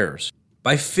 and the Bears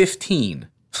by 15.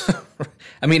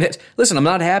 I mean, listen, I'm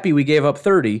not happy we gave up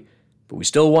 30, but we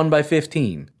still won by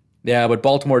 15. Yeah, but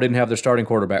Baltimore didn't have their starting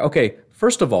quarterback. Okay,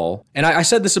 first of all, and I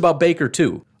said this about Baker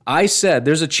too. I said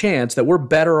there's a chance that we're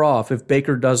better off if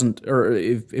Baker doesn't, or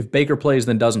if Baker plays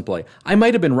than doesn't play. I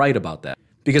might have been right about that.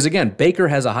 Because again, Baker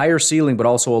has a higher ceiling but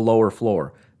also a lower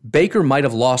floor. Baker might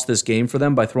have lost this game for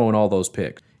them by throwing all those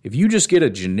picks. If you just get a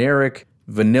generic,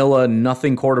 vanilla,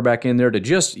 nothing quarterback in there to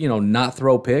just, not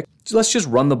throw picks, let's just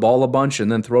run the ball a bunch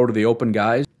and then throw to the open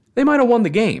guys, they might have won the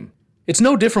game. It's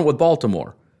no different with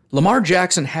Baltimore. Lamar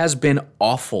Jackson has been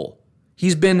awful.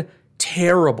 He's been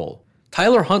terrible.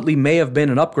 Tyler Huntley may have been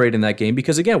an upgrade in that game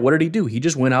because, again, what did he do? He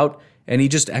just went out and he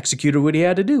just executed what he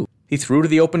had to do. He threw to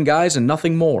the open guys and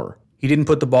nothing more. He didn't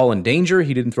put the ball in danger.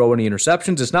 He didn't throw any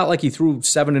interceptions. It's not like he threw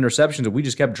 7 interceptions and we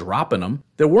just kept dropping them.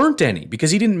 There weren't any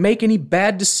because he didn't make any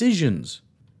bad decisions.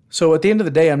 So at the end of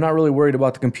the day, I'm not really worried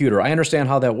about the computer. I understand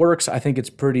how that works. I think it's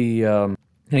pretty, and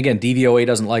again, DVOA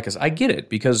doesn't like us. I get it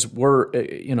because we're,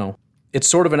 it's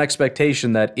sort of an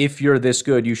expectation that if you're this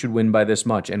good, you should win by this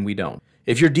much, and we don't.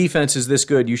 If your defense is this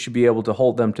good, you should be able to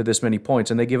hold them to this many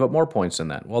points, and they give up more points than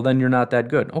that. Well, then you're not that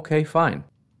good. Okay, fine.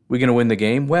 We going to win the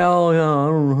game? Well, yeah, I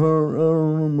don't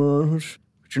know much,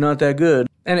 but you're not that good.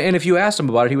 And if you asked him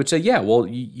about it, he would say, yeah, well,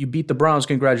 you beat the Browns,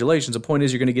 congratulations. The point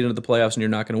is you're going to get into the playoffs and you're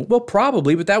not going to. Well,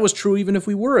 probably, but that was true even if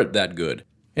we were that good.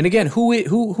 And again, who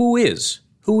is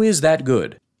that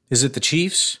good? Is it the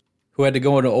Chiefs who had to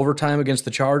go into overtime against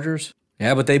the Chargers?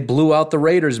 Yeah, but they blew out the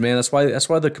Raiders, man. That's why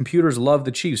the computers love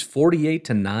the Chiefs.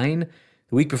 48-9.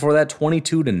 The week before that,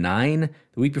 22-9.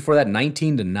 The week before that,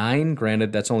 19-9.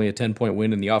 Granted, that's only a 10-point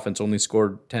win, and the offense only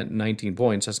scored 19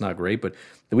 points. That's not great. But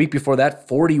the week before that,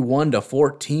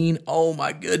 41-14. Oh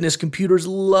my goodness, computers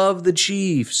love the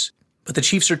Chiefs. But the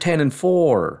Chiefs are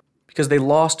 10-4 because they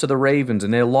lost to the Ravens,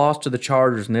 and they lost to the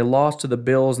Chargers, and they lost to the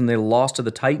Bills, and they lost to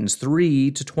the Titans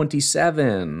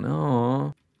 3-27.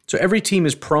 Aww. So every team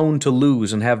is prone to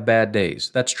lose and have bad days.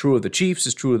 That's true of the Chiefs,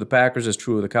 it's true of the Packers, it's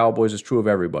true of the Cowboys, it's true of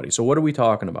everybody. So what are we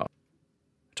talking about?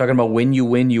 Talking about when you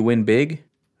win big?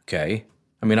 Okay.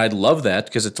 I mean, I'd love that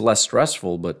because it's less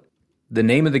stressful, but the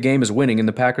name of the game is winning, and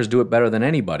the Packers do it better than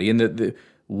anybody. And the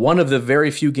one of the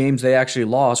very few games they actually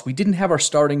lost, we didn't have our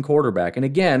starting quarterback. And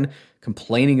again,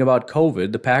 complaining about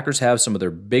COVID, the Packers have some of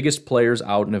their biggest players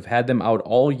out and have had them out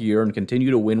all year and continue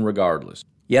to win regardless.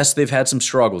 Yes, they've had some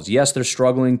struggles. Yes, they're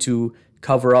struggling to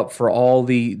cover up for all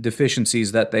the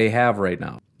deficiencies that they have right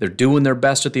now. They're doing their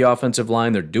best at the offensive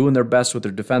line. They're doing their best with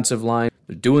their defensive line.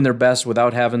 They're doing their best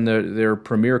without having their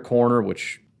premier corner,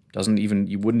 which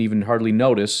you wouldn't even hardly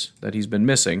notice that he's been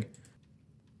missing.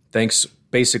 Thanks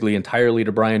basically entirely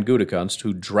to Brian Gutekunst,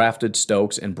 who drafted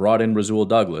Stokes and brought in Rasul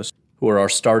Douglas, who are our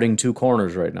starting two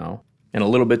corners right now, and a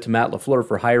little bit to Matt LaFleur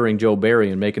for hiring Joe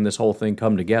Barry and making this whole thing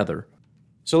come together.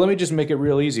 So let me just make it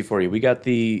real easy for you. We got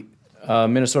the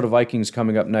Minnesota Vikings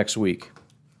coming up next week.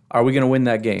 Are we going to win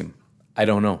that game? I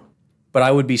don't know. But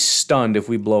I would be stunned if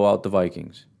we blow out the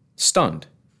Vikings. Stunned.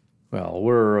 Well,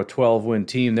 we're a 12-win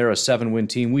team. They're a 7-win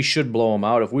team. We should blow them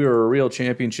out. If we were a real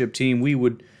championship team, we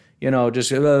would,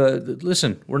 just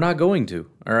listen, we're not going to,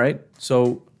 all right?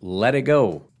 So let it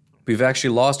go. We've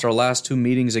actually lost our last two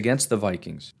meetings against the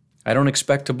Vikings. I don't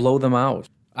expect to blow them out.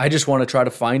 I just want to try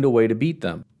to find a way to beat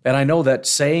them. And I know that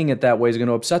saying it that way is going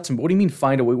to upset some. But what do you mean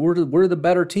find a way? We're the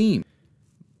better team.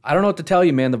 I don't know what to tell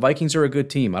you, man. The Vikings are a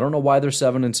good team. I don't know why they're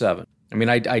 7-7. I mean,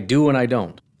 I do and I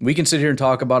don't. We can sit here and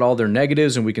talk about all their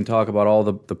negatives and we can talk about all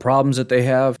the problems that they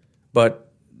have,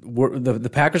 but the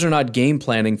Packers are not game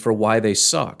planning for why they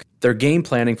suck. They're game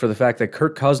planning for the fact that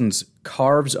Kirk Cousins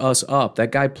carves us up.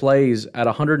 That guy plays at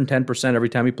 110% every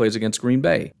time he plays against Green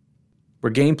Bay. We're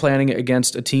game planning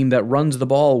against a team that runs the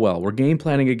ball well. We're game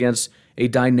planning against a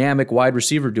dynamic wide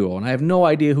receiver duo, and I have no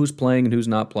idea who's playing and who's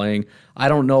not playing. I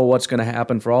don't know what's going to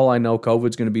happen. For all I know,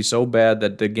 COVID's going to be so bad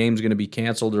that the game's going to be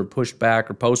canceled or pushed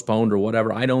back or postponed or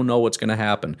whatever. I don't know what's going to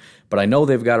happen, but I know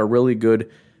they've got a really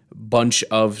good bunch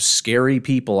of scary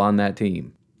people on that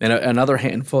team. And another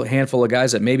handful of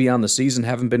guys that maybe on the season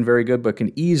haven't been very good but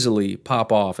can easily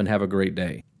pop off and have a great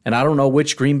day. And I don't know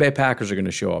which Green Bay Packers are going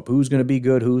to show up. Who's going to be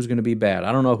good? Who's going to be bad?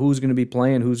 I don't know who's going to be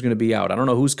playing, who's going to be out. I don't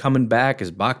know who's coming back.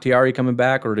 Is Bakhtiari coming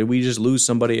back, or did we just lose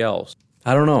somebody else?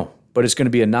 I don't know. But it's going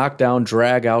to be a knockdown,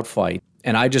 drag-out fight,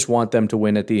 and I just want them to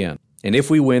win at the end. And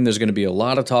if we win, there's going to be a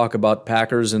lot of talk about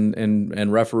Packers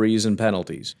and referees and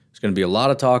penalties. There's going to be a lot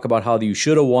of talk about how you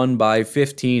should have won by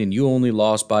 15 and you only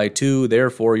lost by 2,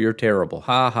 therefore you're terrible.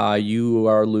 Ha ha, you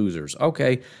are losers.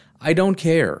 Okay, I don't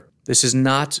care. This is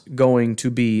not going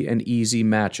to be an easy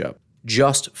matchup.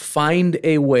 Just find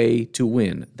a way to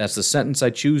win. That's the sentence I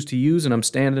choose to use, and I'm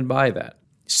standing by that.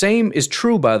 Same is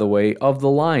true, by the way, of the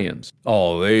Lions.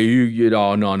 Oh, no. You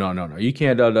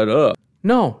can't,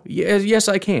 No, yes,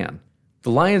 I can. The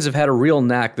Lions have had a real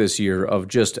knack this year of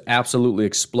just absolutely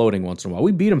exploding once in a while.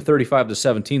 We beat them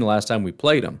 35-17 the last time we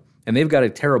played them, and they've got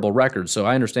a terrible record, so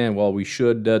I understand, well, we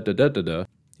should,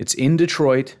 It's in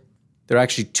Detroit. They're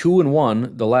actually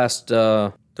 2-1 their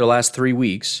last 3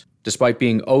 weeks, despite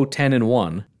being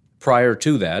 0-10-1 prior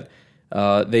to that.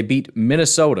 They beat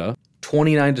Minnesota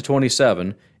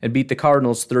 29-27 and beat the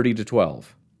Cardinals 30-12.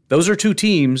 Those are two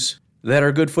teams that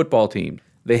are good football teams.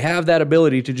 They have that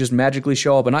ability to just magically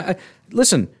show up. And I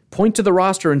listen, point to the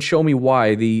roster and show me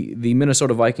why the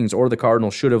Minnesota Vikings or the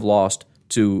Cardinals should have lost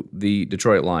to the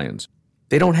Detroit Lions.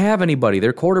 They don't have anybody.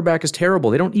 Their quarterback is terrible.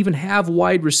 They don't even have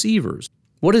wide receivers.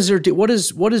 What is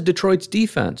Detroit's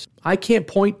defense? I can't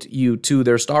point you to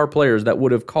their star players that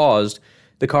would have caused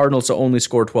the Cardinals to only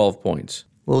score 12 points.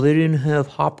 Well, they didn't have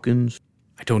Hopkins.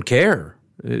 I don't care.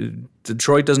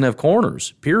 Detroit doesn't have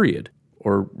corners, period,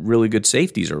 or really good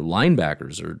safeties or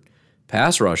linebackers or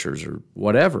pass rushers or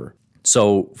whatever.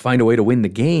 So find a way to win the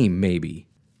game, maybe.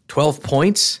 12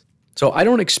 points? So I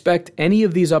don't expect any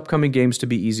of these upcoming games to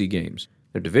be easy games.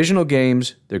 They're divisional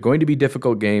games, they're going to be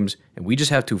difficult games, and we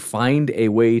just have to find a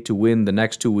way to win the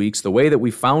next 2 weeks, the way that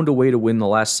we found a way to win the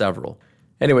last several.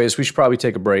 Anyways, we should probably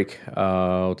take a break.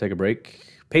 We'll take a break.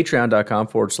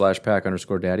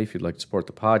 Patreon.com/Pack_Daddy if you'd like to support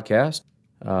the podcast.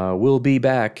 We'll be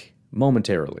back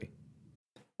momentarily.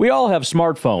 We all have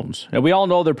smartphones, and we all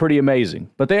know they're pretty amazing,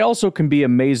 but they also can be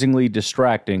amazingly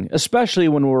distracting, especially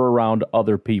when we're around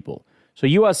other people. So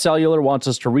US Cellular wants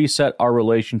us to reset our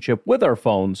relationship with our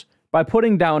phones by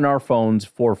putting down our phones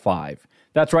for $5.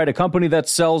 That's right, a company that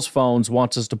sells phones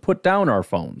wants us to put down our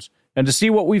phones. And to see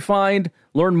what we find,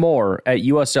 learn more at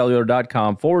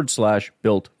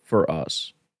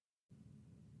uscellular.com/built-for-us.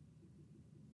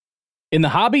 In the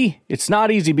hobby, it's not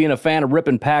easy being a fan of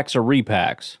ripping packs or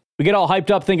repacks. We get all hyped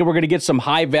up thinking we're going to get some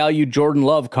high-value Jordan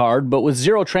Love card, but with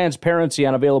zero transparency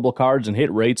on available cards and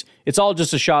hit rates, it's all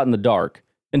just a shot in the dark.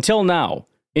 Until now,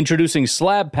 introducing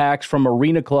slab packs from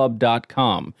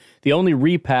arenaclub.com, the only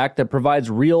repack that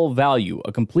provides real value,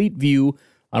 a complete view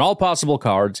on all possible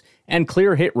cards, and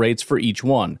clear hit rates for each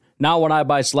one. Now when I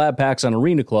buy slab packs on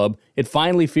Arena Club, it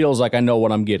finally feels like I know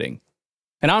what I'm getting.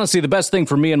 And honestly, the best thing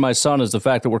for me and my son is the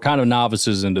fact that we're kind of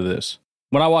novices into this.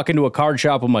 When I walk into a card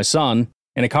shop with my son,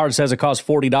 and a card says it costs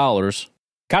 $40,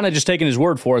 kind of just taking his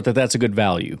word for it that that's a good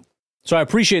value. So I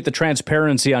appreciate the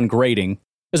transparency on grading,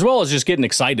 as well as just getting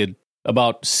excited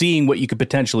about seeing what you could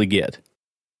potentially get.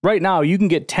 Right now, you can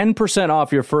get 10%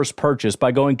 off your first purchase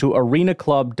by going to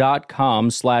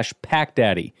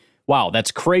arenaclub.com/packdaddy. Wow,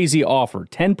 that's crazy offer.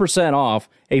 10% off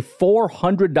a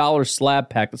 $400 slab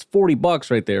pack. That's $40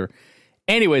 right there.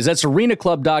 Anyways, that's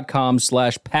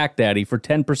arenaclub.com/packdaddy for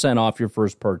 10% off your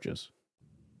first purchase.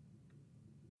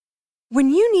 When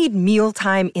you need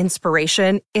mealtime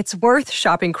inspiration, it's worth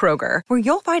shopping Kroger, where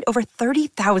you'll find over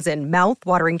 30,000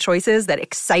 mouth-watering choices that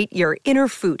excite your inner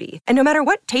foodie. And no matter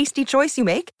what tasty choice you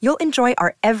make, you'll enjoy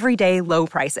our everyday low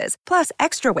prices, plus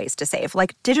extra ways to save,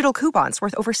 like digital coupons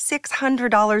worth over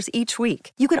 $600 each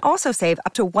week. You can also save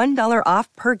up to $1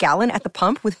 off per gallon at the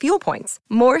pump with fuel points.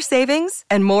 More savings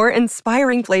and more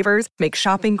inspiring flavors make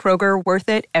shopping Kroger worth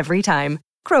it every time.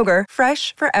 Kroger,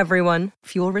 fresh for everyone.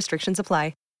 Fuel restrictions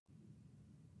apply.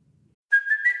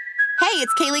 Hey,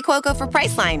 it's Kaylee Cuoco for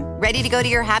Priceline. Ready to go to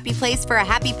your happy place for a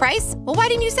happy price? Well, why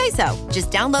didn't you say so? Just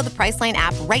download the Priceline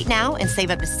app right now and save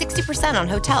up to 60% on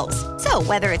hotels. So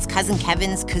whether it's Cousin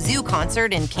Kevin's Kazoo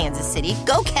Concert in Kansas City,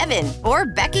 go Kevin, or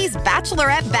Becky's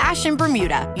Bachelorette Bash in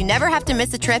Bermuda, you never have to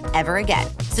miss a trip ever again.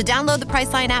 So download the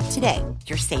Priceline app today.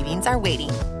 Your savings are waiting.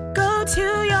 Go to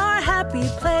your happy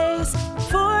place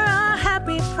for a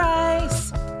happy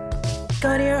price.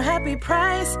 Go to your happy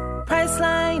price,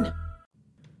 Priceline.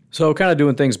 So kind of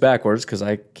doing things backwards because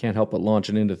I can't help but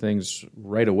launching into things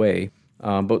right away.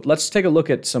 But let's take a look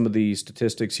at some of the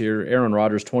statistics here. Aaron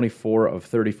Rodgers, 24 of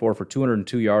 34 for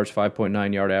 202 yards,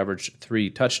 5.9 yard average, 3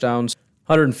 touchdowns,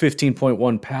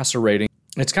 115.1 passer rating.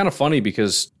 It's kind of funny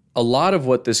because a lot of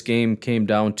what this game came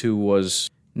down to was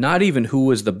not even who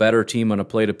was the better team on a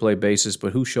play-to-play basis,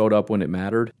 but who showed up when it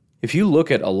mattered. If you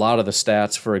look at a lot of the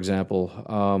stats, for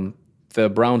example, the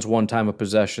Browns won time of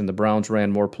possession. The Browns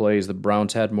ran more plays. The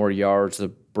Browns had more yards. The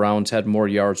Browns had more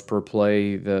yards per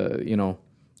play.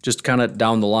 Just kind of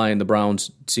down the line, the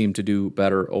Browns seemed to do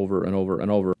better over and over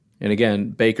and over. And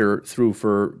again, Baker threw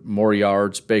for more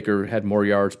yards. Baker had more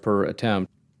yards per attempt.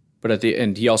 But at the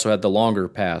end, he also had the longer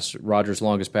pass. Rodgers'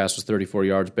 longest pass was 34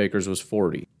 yards. Baker's was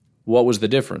 40. What was the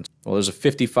difference? Well, there's a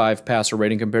 55 passer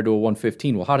rating compared to a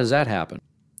 115. Well, how does that happen?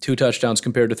 2 touchdowns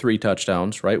compared to 3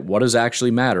 touchdowns, right? What does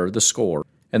actually matter? The score.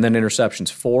 And then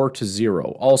interceptions,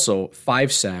 4-0. Also,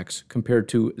 5 sacks compared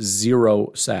to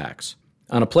 0 sacks.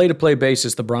 On a play-to-play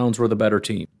basis, the Browns were the better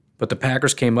team. But the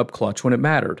Packers came up clutch when it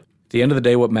mattered. At the end of the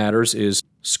day, what matters is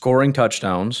scoring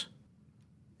touchdowns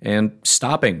and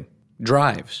stopping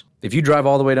drives. If you drive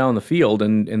all the way down the field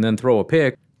and then throw a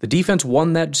pick, the defense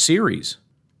won that series.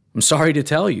 I'm sorry to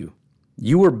tell you.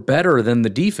 You were better than the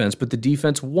defense, but the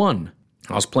defense won.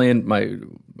 I was playing, my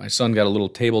son got a little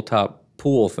tabletop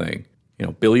pool thing,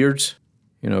 billiards.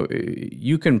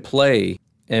 You can play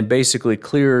and basically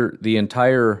clear the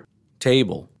entire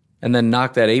table and then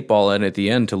knock that 8 ball in at the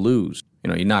end to lose.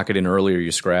 You knock it in early or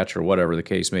you scratch or whatever the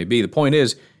case may be. The point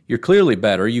is, you're clearly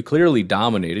better. You clearly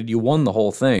dominated. You won the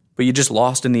whole thing, but you just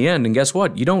lost in the end. And guess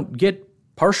what? You don't get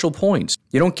partial points.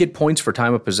 You don't get points for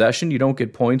time of possession. You don't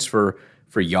get points for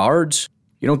yards.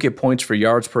 You don't get points for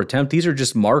yards per attempt. These are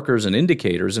just markers and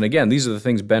indicators. And again, these are the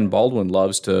things Ben Baldwin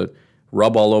loves to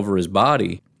rub all over his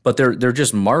body. But they're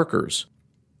just markers.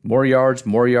 More yards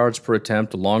per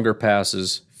attempt, longer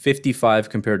passes, 55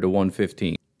 compared to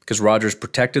 115. Because Rodgers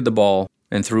protected the ball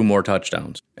and threw more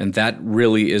touchdowns. And that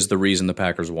really is the reason the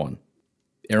Packers won.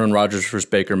 Aaron Rodgers versus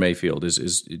Baker Mayfield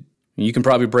is you can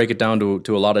probably break it down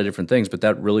to a lot of different things, but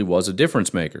that really was a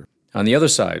difference maker. On the other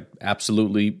side,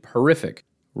 absolutely horrific.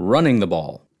 Running the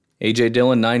ball. A.J.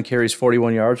 Dillon, 9 carries,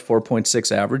 41 yards,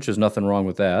 4.6 average. There's nothing wrong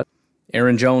with that.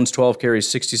 Aaron Jones, 12 carries,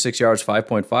 66 yards,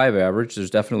 5.5 average. There's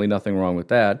definitely nothing wrong with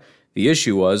that. The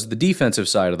issue was the defensive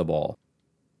side of the ball.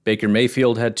 Baker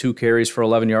Mayfield had 2 carries for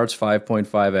 11 yards,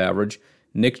 5.5 average.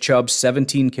 Nick Chubb,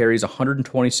 17 carries,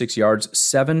 126 yards,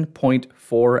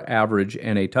 7.4 average,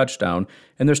 and a touchdown.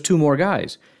 And there's 2 more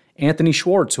guys. Anthony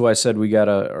Schwartz, who I said we got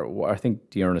I think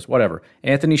Dearness, whatever.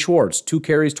 Anthony Schwartz, 2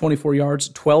 carries, 24 yards,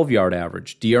 12-yard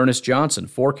average. Dearness Johnson,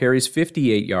 4 carries,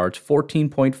 58 yards,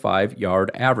 14.5 yard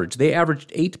average. They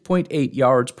averaged 8.8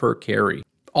 yards per carry.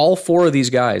 All 4 of these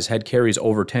guys had carries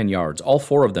over 10 yards. All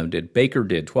 4 of them did. Baker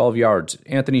did, 12 yards.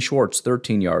 Anthony Schwartz,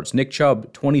 13 yards. Nick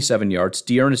Chubb, 27 yards.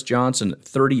 Dearness Johnson,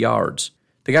 30 yards.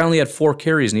 The guy only had 4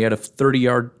 carries, and he had a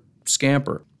 30-yard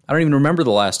scamper. I don't even remember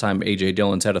the last time A.J.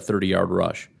 Dillon's had a 30-yard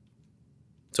rush.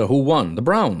 So who won? The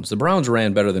Browns. The Browns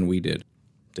ran better than we did.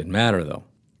 Didn't matter, though.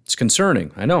 It's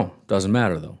concerning. I know. Doesn't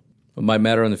matter, though. It might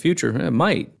matter in the future. It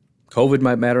might. COVID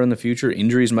might matter in the future.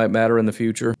 Injuries might matter in the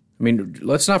future. I mean,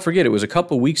 let's not forget, it was a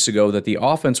couple weeks ago that the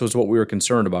offense was what we were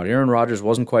concerned about. Aaron Rodgers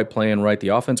wasn't quite playing right. The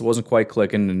offense wasn't quite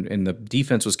clicking, and the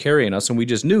defense was carrying us, and we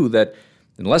just knew that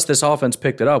unless this offense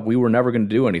picked it up, we were never going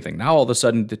to do anything. Now, all of a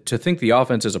sudden, to think the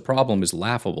offense is a problem is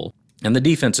laughable, and the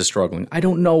defense is struggling. I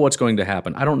don't know what's going to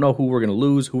happen. I don't know who we're going to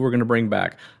lose, who we're going to bring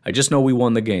back. I just know we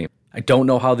won the game. I don't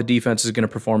know how the defense is going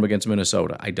to perform against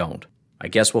Minnesota. I don't. I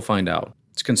guess we'll find out.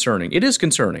 It's concerning. It is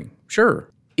concerning, sure.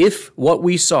 If what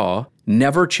we saw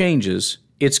never changes,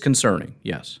 it's concerning,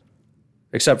 yes.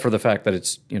 Except for the fact that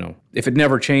it's, if it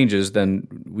never changes, then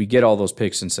we get all those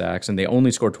picks and sacks, and they only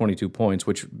score 22 points,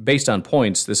 which, based on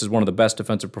points, this is one of the best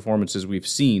defensive performances we've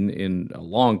seen in a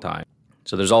long time.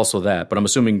 So there's also that, but I'm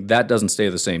assuming that doesn't stay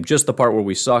the same. Just the part where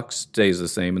we suck stays the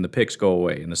same, and the picks go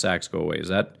away, and the sacks go away. Is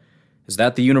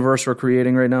that the universe we're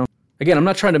creating right now? Again, I'm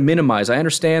not trying to minimize. I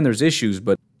understand there's issues,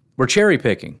 but we're cherry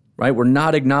picking, right? We're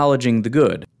not acknowledging the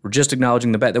good. We're just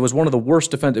acknowledging the bad. That was one of the worst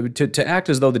defense. To act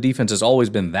as though the defense has always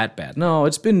been that bad. No,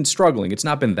 it's been struggling. It's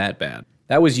not been that bad.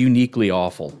 That was uniquely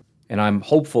awful. And I'm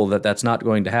hopeful that that's not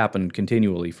going to happen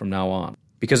continually from now on,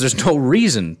 because there's no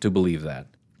reason to believe that.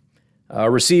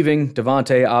 Receiving,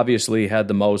 Devontae obviously had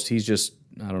the most. He's just,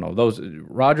 I don't know, those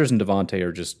Rodgers and Devontae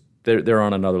are just, they're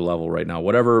on another level right now.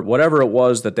 Whatever it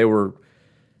was that they were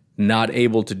not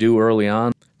able to do early on,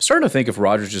 I'm starting to think if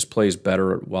Rodgers just plays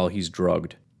better while he's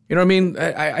drugged. You know what I mean?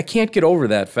 I can't get over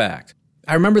that fact.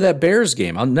 I remember that Bears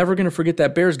game. I'm never going to forget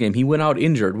that Bears game. He went out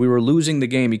injured. We were losing the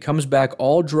game. He comes back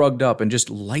all drugged up and just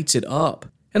lights it up.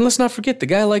 And let's not forget, the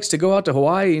guy likes to go out to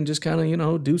Hawaii and just kind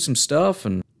of, do some stuff.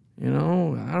 And, I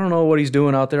don't know what he's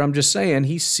doing out there. I'm just saying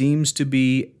he seems to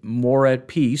be more at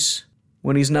peace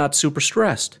when he's not super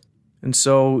stressed. And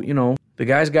so, the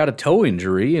guy's got a toe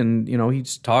injury, and,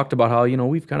 he's talked about how,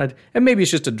 we've kind of, and maybe it's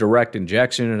just a direct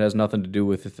injection. It has nothing to do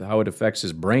with how it affects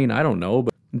his brain. I don't know,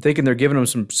 but I'm thinking they're giving him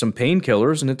some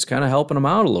painkillers, and it's kind of helping him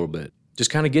out a little bit. Just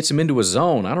kind of gets him into a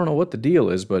zone. I don't know what the deal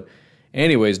is, but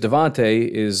anyways, Devontae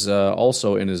is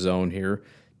also in his zone here.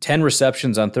 10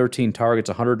 receptions on 13 targets,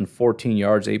 114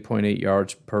 yards, 8.8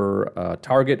 yards per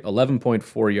target,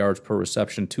 11.4 yards per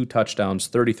reception, 2 touchdowns,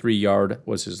 33-yard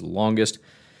was his longest.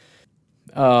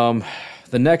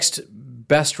 The next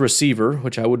best receiver,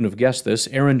 which I wouldn't have guessed this,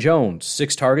 Aaron Jones,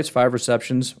 6 targets, 5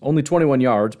 receptions, only 21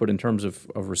 yards, but in terms of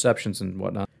receptions and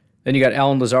whatnot. Then you got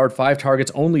Allen Lazard, 5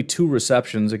 targets, only 2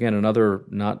 receptions. Again, another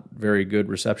not very good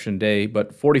reception day,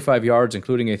 but 45 yards,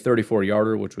 including a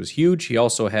 34-yarder, which was huge. He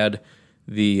also had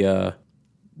the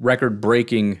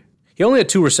record-breaking, he only had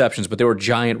 2 receptions, but they were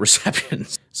giant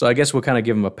receptions. So I guess we'll kind of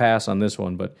give him a pass on this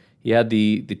one, but he had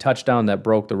the touchdown that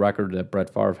broke the record that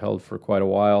Brett Favre held for quite a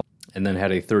while, and then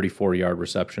had a 34-yard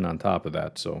reception on top of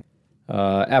that. So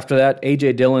after that,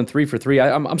 A.J. Dillon, 3 for 3.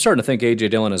 I'm starting to think A.J.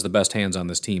 Dillon has the best hands on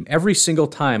this team. Every single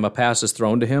time a pass is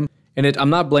thrown to him, and I'm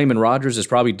not blaming Rodgers, it's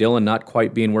probably Dillon not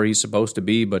quite being where he's supposed to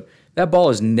be, but that ball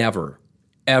is never,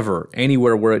 ever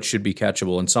anywhere where it should be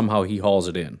catchable, and somehow he hauls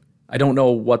it in. I don't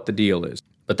know what the deal is.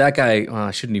 But that guy,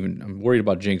 I'm worried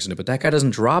about jinxing it, but that guy doesn't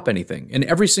drop anything. And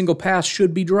every single pass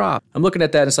should be dropped. I'm looking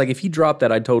at that, and it's like, if he dropped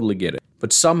that, I'd totally get it.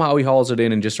 But somehow he hauls it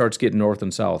in and just starts getting north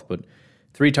and south. But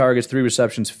 3 targets, 3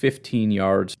 receptions, 15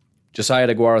 yards. Josiah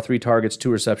DeGuara, 3 targets, 2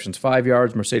 receptions, 5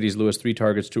 yards. Mercedes Lewis, 3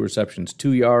 targets, 2 receptions,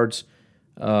 2 yards.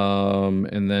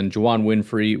 And then Juwan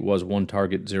Winfrey was 1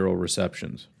 target, 0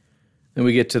 receptions. Then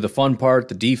we get to the fun part,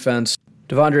 the defense.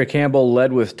 Devondre Campbell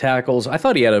led with tackles. I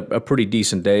thought he had a pretty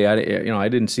decent day. I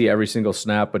didn't see every single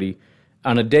snap, but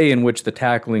on a day in which the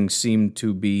tackling seemed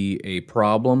to be a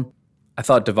problem, I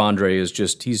thought Devondre is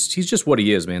just, he's just what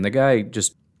he is, man. The guy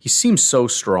he seems so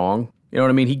strong. You know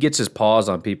what I mean? He gets his paws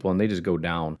on people and they just go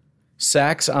down.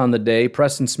 Sacks on the day,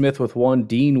 Preston Smith with 1,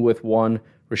 Dean with 1,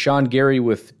 Rashawn Gary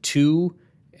with 2,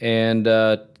 and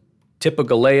Tipa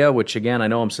Galea, which again, I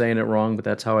know I'm saying it wrong, but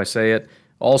that's how I say it,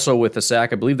 also with a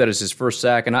sack. I believe that is his first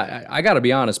sack. And I got to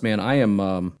be honest, man, I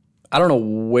don't know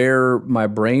where my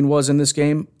brain was in this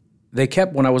game.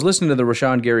 When I was listening to the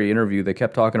Rashawn Gary interview, they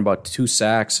kept talking about 2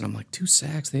 sacks. And I'm like, 2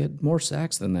 sacks? They had more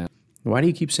sacks than that. Why do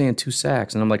you keep saying 2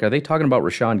 sacks? And I'm like, are they talking about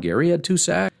Rashawn Gary had 2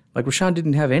 sacks? Like, Rashawn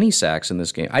didn't have any sacks in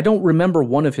this game. I don't remember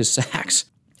one of his sacks.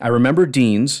 I remember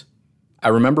Dean's. I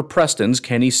remember Preston's.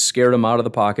 Kenny scared him out of the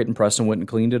pocket, and Preston went and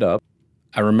cleaned it up.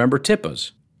 I remember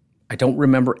Tipa's. I don't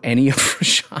remember any of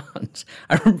Rashawn's.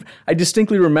 I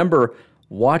distinctly remember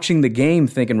watching the game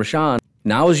thinking, Rashawn,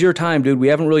 now is your time, dude. We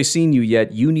haven't really seen you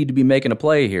yet. You need to be making a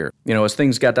play here. As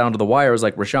things got down to the wire, I was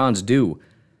like, Rashawn's due.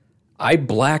 I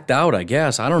blacked out, I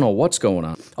guess. I don't know what's going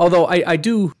on. Although I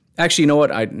do, actually, you know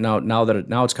what?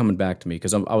 Now it's coming back to me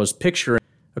because I was picturing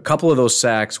a couple of those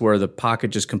sacks where the pocket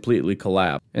just completely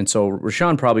collapsed. And so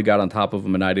Rashawn probably got on top of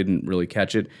him and I didn't really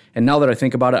catch it. And now that I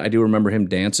think about it, I do remember him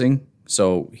dancing.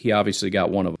 So he obviously got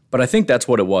one of them. But I think that's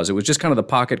what it was. It was just kind of the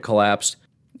pocket collapsed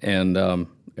and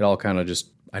it all kind of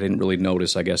just, I didn't really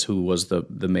notice, I guess, who was the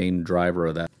main driver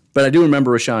of that. But I do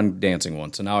remember Rashawn dancing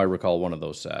once, and now I recall one of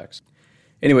those sacks.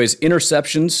 Anyways,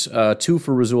 interceptions, 2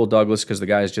 for Rasul Douglas because the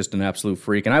guy is just an absolute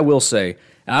freak. And I will say,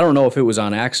 and I don't know if it was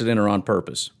on accident or on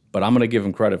purpose, but I'm going to give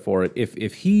him credit for it.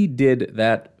 If he did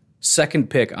that second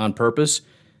pick on purpose,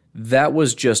 that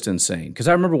was just insane. Because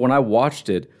I remember when I watched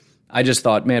it, I just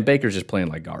thought, man, Baker's just playing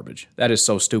like garbage. That is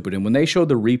so stupid. And when they showed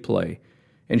the replay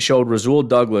and showed Rasul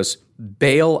Douglas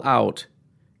bail out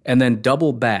and then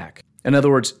double back, in other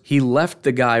words, he left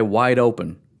the guy wide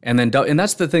open. And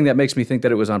that's the thing that makes me think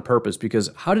that it was on purpose,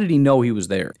 because how did he know he was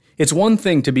there? It's one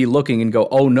thing to be looking and go,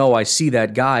 oh no, I see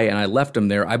that guy and I left him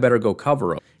there, I better go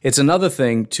cover him. It's another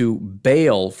thing to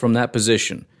bail from that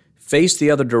position, face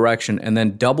the other direction, and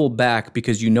then double back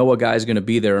because you know a guy's going to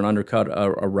be there and undercut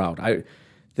a route.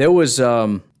 There's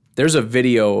a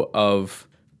video of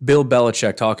Bill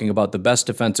Belichick talking about the best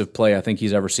defensive play I think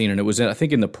he's ever seen, and it was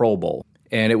in the Pro Bowl.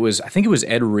 And I think it was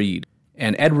Ed Reed.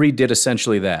 And Ed Reed did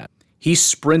essentially that. He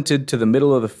sprinted to the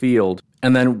middle of the field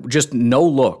and then just no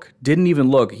look, didn't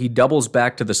even look. He doubles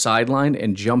back to the sideline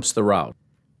and jumps the route.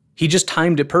 He just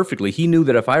timed it perfectly. He knew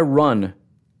that if I run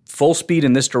full speed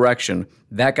in this direction,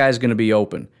 that guy's going to be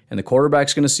open. And the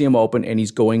quarterback's going to see him open and he's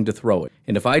going to throw it.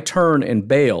 And if I turn and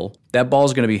bail, that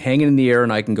ball's going to be hanging in the air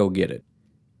and I can go get it.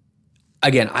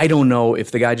 Again, I don't know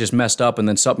if the guy just messed up and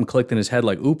then something clicked in his head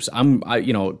like, oops,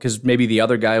 because maybe the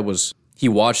other guy he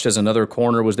watched as another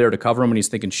corner was there to cover him and he's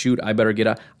thinking, shoot, I better get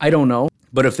out. I don't know.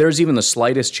 But if there's even the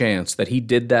slightest chance that he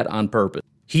did that on purpose,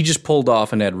 he just pulled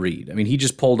off an Ed Reed. I mean, he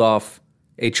just pulled off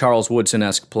a Charles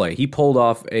Woodson-esque play. He pulled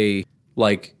off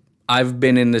I've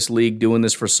been in this league doing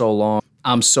this for so long.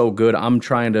 I'm so good. I'm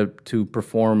trying to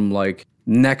perform like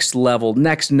next level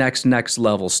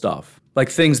stuff. Like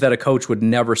things that a coach would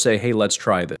never say, hey, let's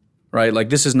try this, right? Like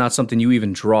this is not something you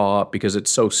even draw up because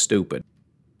it's so stupid.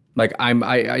 Like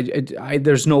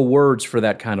there's no words for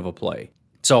that kind of a play.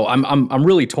 So I'm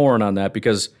really torn on that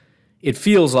because it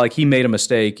feels like he made a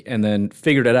mistake and then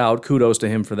figured it out. Kudos to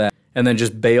him for that. And then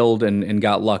just bailed and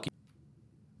got lucky.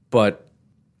 But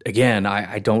again,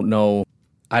 I don't know.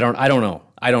 I don't know.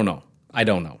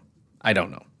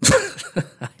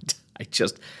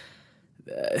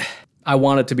 I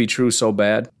want it to be true so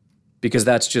bad because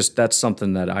that's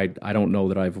something that I don't know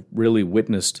that I've really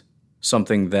witnessed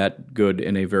something that good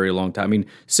in a very long time. I mean,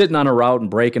 sitting on a route and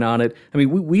breaking on it. I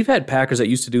mean, we've had Packers that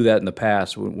used to do that in the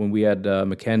past when we had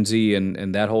McKenzie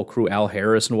and that whole crew, Al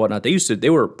Harris and whatnot. They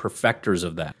were perfecters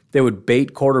of that. They would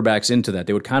bait quarterbacks into that.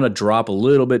 They would kind of drop a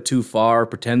little bit too far,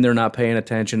 pretend they're not paying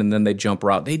attention, and then they jump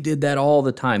route. They did that all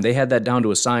the time. They had that down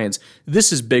to a science.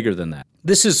 This is bigger than that.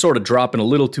 This is sort of dropping a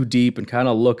little too deep and kind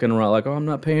of looking around like, oh, I'm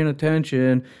not paying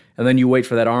attention. And then you wait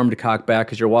for that arm to cock back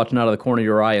because you're watching out of the corner of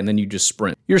your eye, and then you just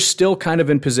sprint. You're still kind of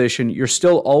in position. You're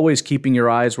still always keeping your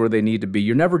eyes where they need to be.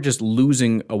 You're never just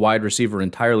losing a wide receiver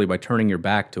entirely by turning your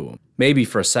back to him. Maybe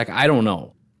for a second. I don't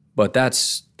know. But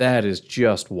that is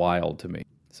just wild to me.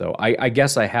 So I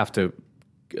guess I have to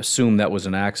assume that was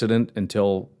an accident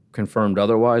until confirmed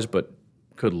otherwise, but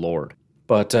good Lord.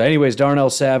 But anyways, Darnell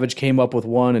Savage came up with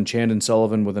one and Chandon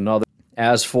Sullivan with another.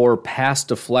 As for pass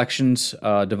deflections,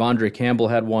 Devondre Campbell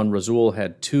had one, Rasul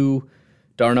had two,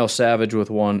 Darnell Savage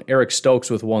with one, Eric Stokes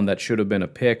with one that should have been a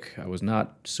pick. I was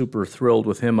not super thrilled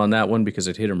with him on that one because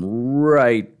it hit him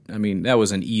right. I mean, that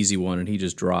was an easy one and he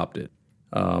just dropped it.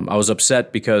 I was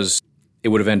upset because it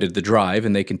would have ended the drive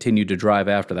and they continued to drive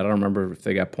after that. I don't remember if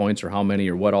they got points or how many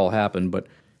or what all happened, but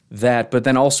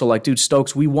then also like, dude,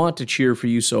 Stokes, we want to cheer for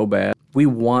you so bad. We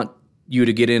want you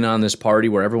to get in on this party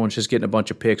where everyone's just getting a bunch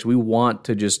of picks. We want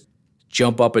to just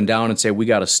jump up and down and say, we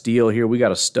got a steal here, we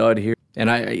got a stud here. And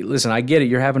I get it,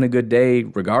 you're having a good day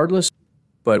regardless,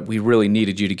 but we really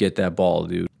needed you to get that ball,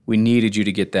 dude. We needed you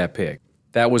to get that pick.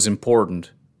 That was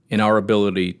important in our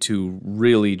ability to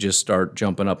really just start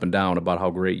jumping up and down about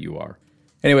how great you are.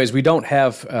 Anyways, we don't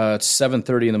have, it's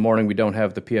 7:30 in the morning, we don't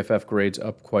have the PFF grades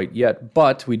up quite yet,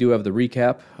 but we do have the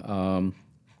recap.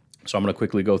 So I'm going to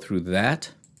quickly go through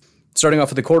that. Starting off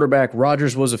with the quarterback,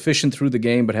 Rodgers was efficient through the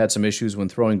game but had some issues when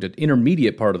throwing to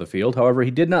intermediate part of the field. However,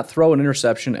 he did not throw an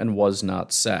interception and was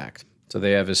not sacked. So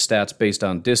they have his stats based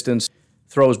on distance.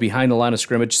 Throws behind the line of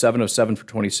scrimmage, 7 of 7 for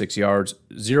 26 yards,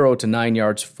 0 to 9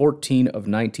 yards, 14 of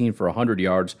 19 for 100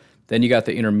 yards. Then you got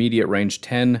the intermediate range,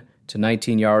 10 to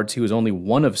 19 yards. He was only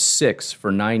 1 of 6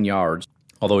 for 9 yards,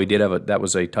 although he did have that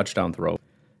was a touchdown throw.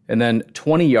 And then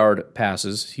 20-yard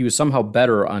passes. He was somehow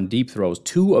better on deep throws,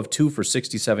 2 of 2 for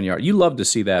 67 yards. You love to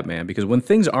see that, man, because when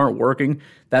things aren't working,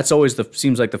 that's always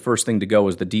seems like the first thing to go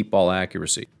is the deep ball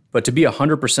accuracy. But to be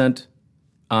 100%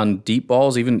 on deep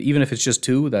balls, even if it's just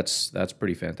 2, that's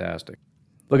pretty fantastic.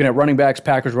 Looking at running backs,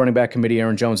 Packers running back committee,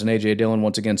 Aaron Jones and A.J. Dillon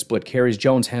once again split carries.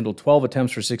 Jones handled 12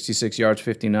 attempts for 66 yards,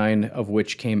 59 of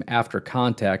which came after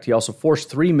contact. He also forced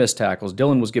 3 missed tackles.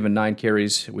 Dillon was given 9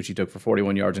 carries, which he took for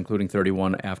 41 yards, including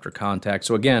 31 after contact.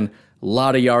 So again, a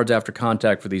lot of yards after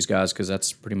contact for these guys because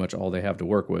that's pretty much all they have to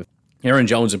work with. Aaron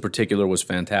Jones in particular was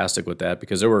fantastic with that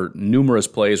because there were numerous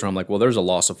plays where I'm like, well, there's a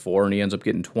loss of 4, and he ends up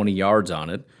getting 20 yards on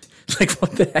it. Like,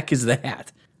 what the heck is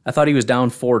that? I thought he was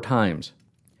down 4 times.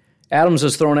 Adams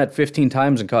has thrown at 15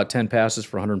 times and caught 10 passes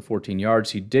for 114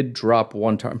 yards. He did drop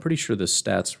 1 target. I'm pretty sure the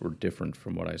stats were different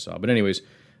from what I saw. But anyways,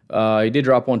 he did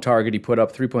drop 1 target. He put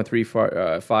up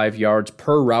 3.35 yards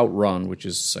per route run, which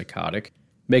is psychotic,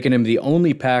 making him the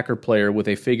only Packer player with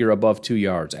a figure above 2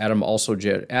 yards.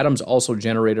 Adams also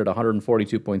generated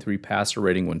 142.3 passer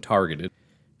rating when targeted.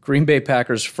 Green Bay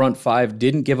Packers front 5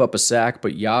 didn't give up a sack,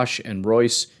 but Yash and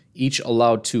Royce each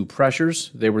allowed 2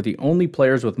 pressures. They were the only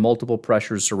players with multiple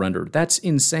pressures surrendered. That's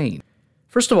insane.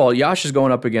 First of all, Yash is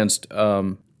going up against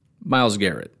Myles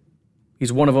Garrett.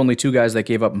 He's one of only 2 guys that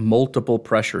gave up multiple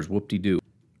pressures. Whoop-de-doo.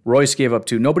 Royce gave up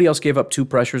 2. Nobody else gave up 2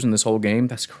 pressures in this whole game.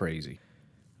 That's crazy.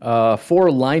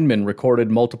 4 linemen recorded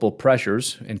multiple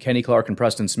pressures, and Kenny Clark and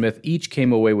Preston Smith each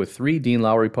came away with 3. Dean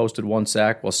Lowry posted 1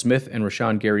 sack, while Smith and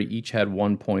Rashawn Gary each had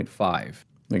 1.5.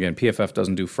 Again, PFF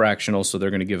doesn't do fractional, so they're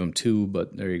going to give him 2,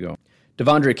 but there you go.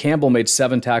 Devondre Campbell made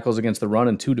 7 tackles against the run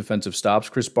and 2 defensive stops.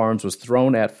 Chris Barnes was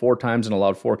thrown at 4 times and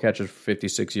allowed 4 catches for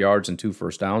 56 yards and 2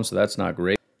 first downs, so that's not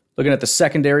great. Looking at the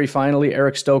secondary, finally,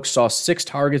 Eric Stokes saw 6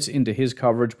 targets into his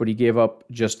coverage, but he gave up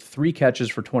just 3 catches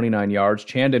for 29 yards.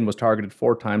 Chandon was targeted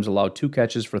 4 times, allowed 2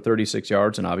 catches for 36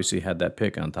 yards, and obviously had that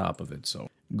pick on top of it. So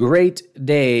great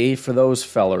day for those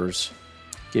fellers.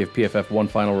 Gave PFF one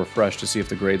final refresh to see if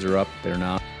the grades are up. They're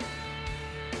not.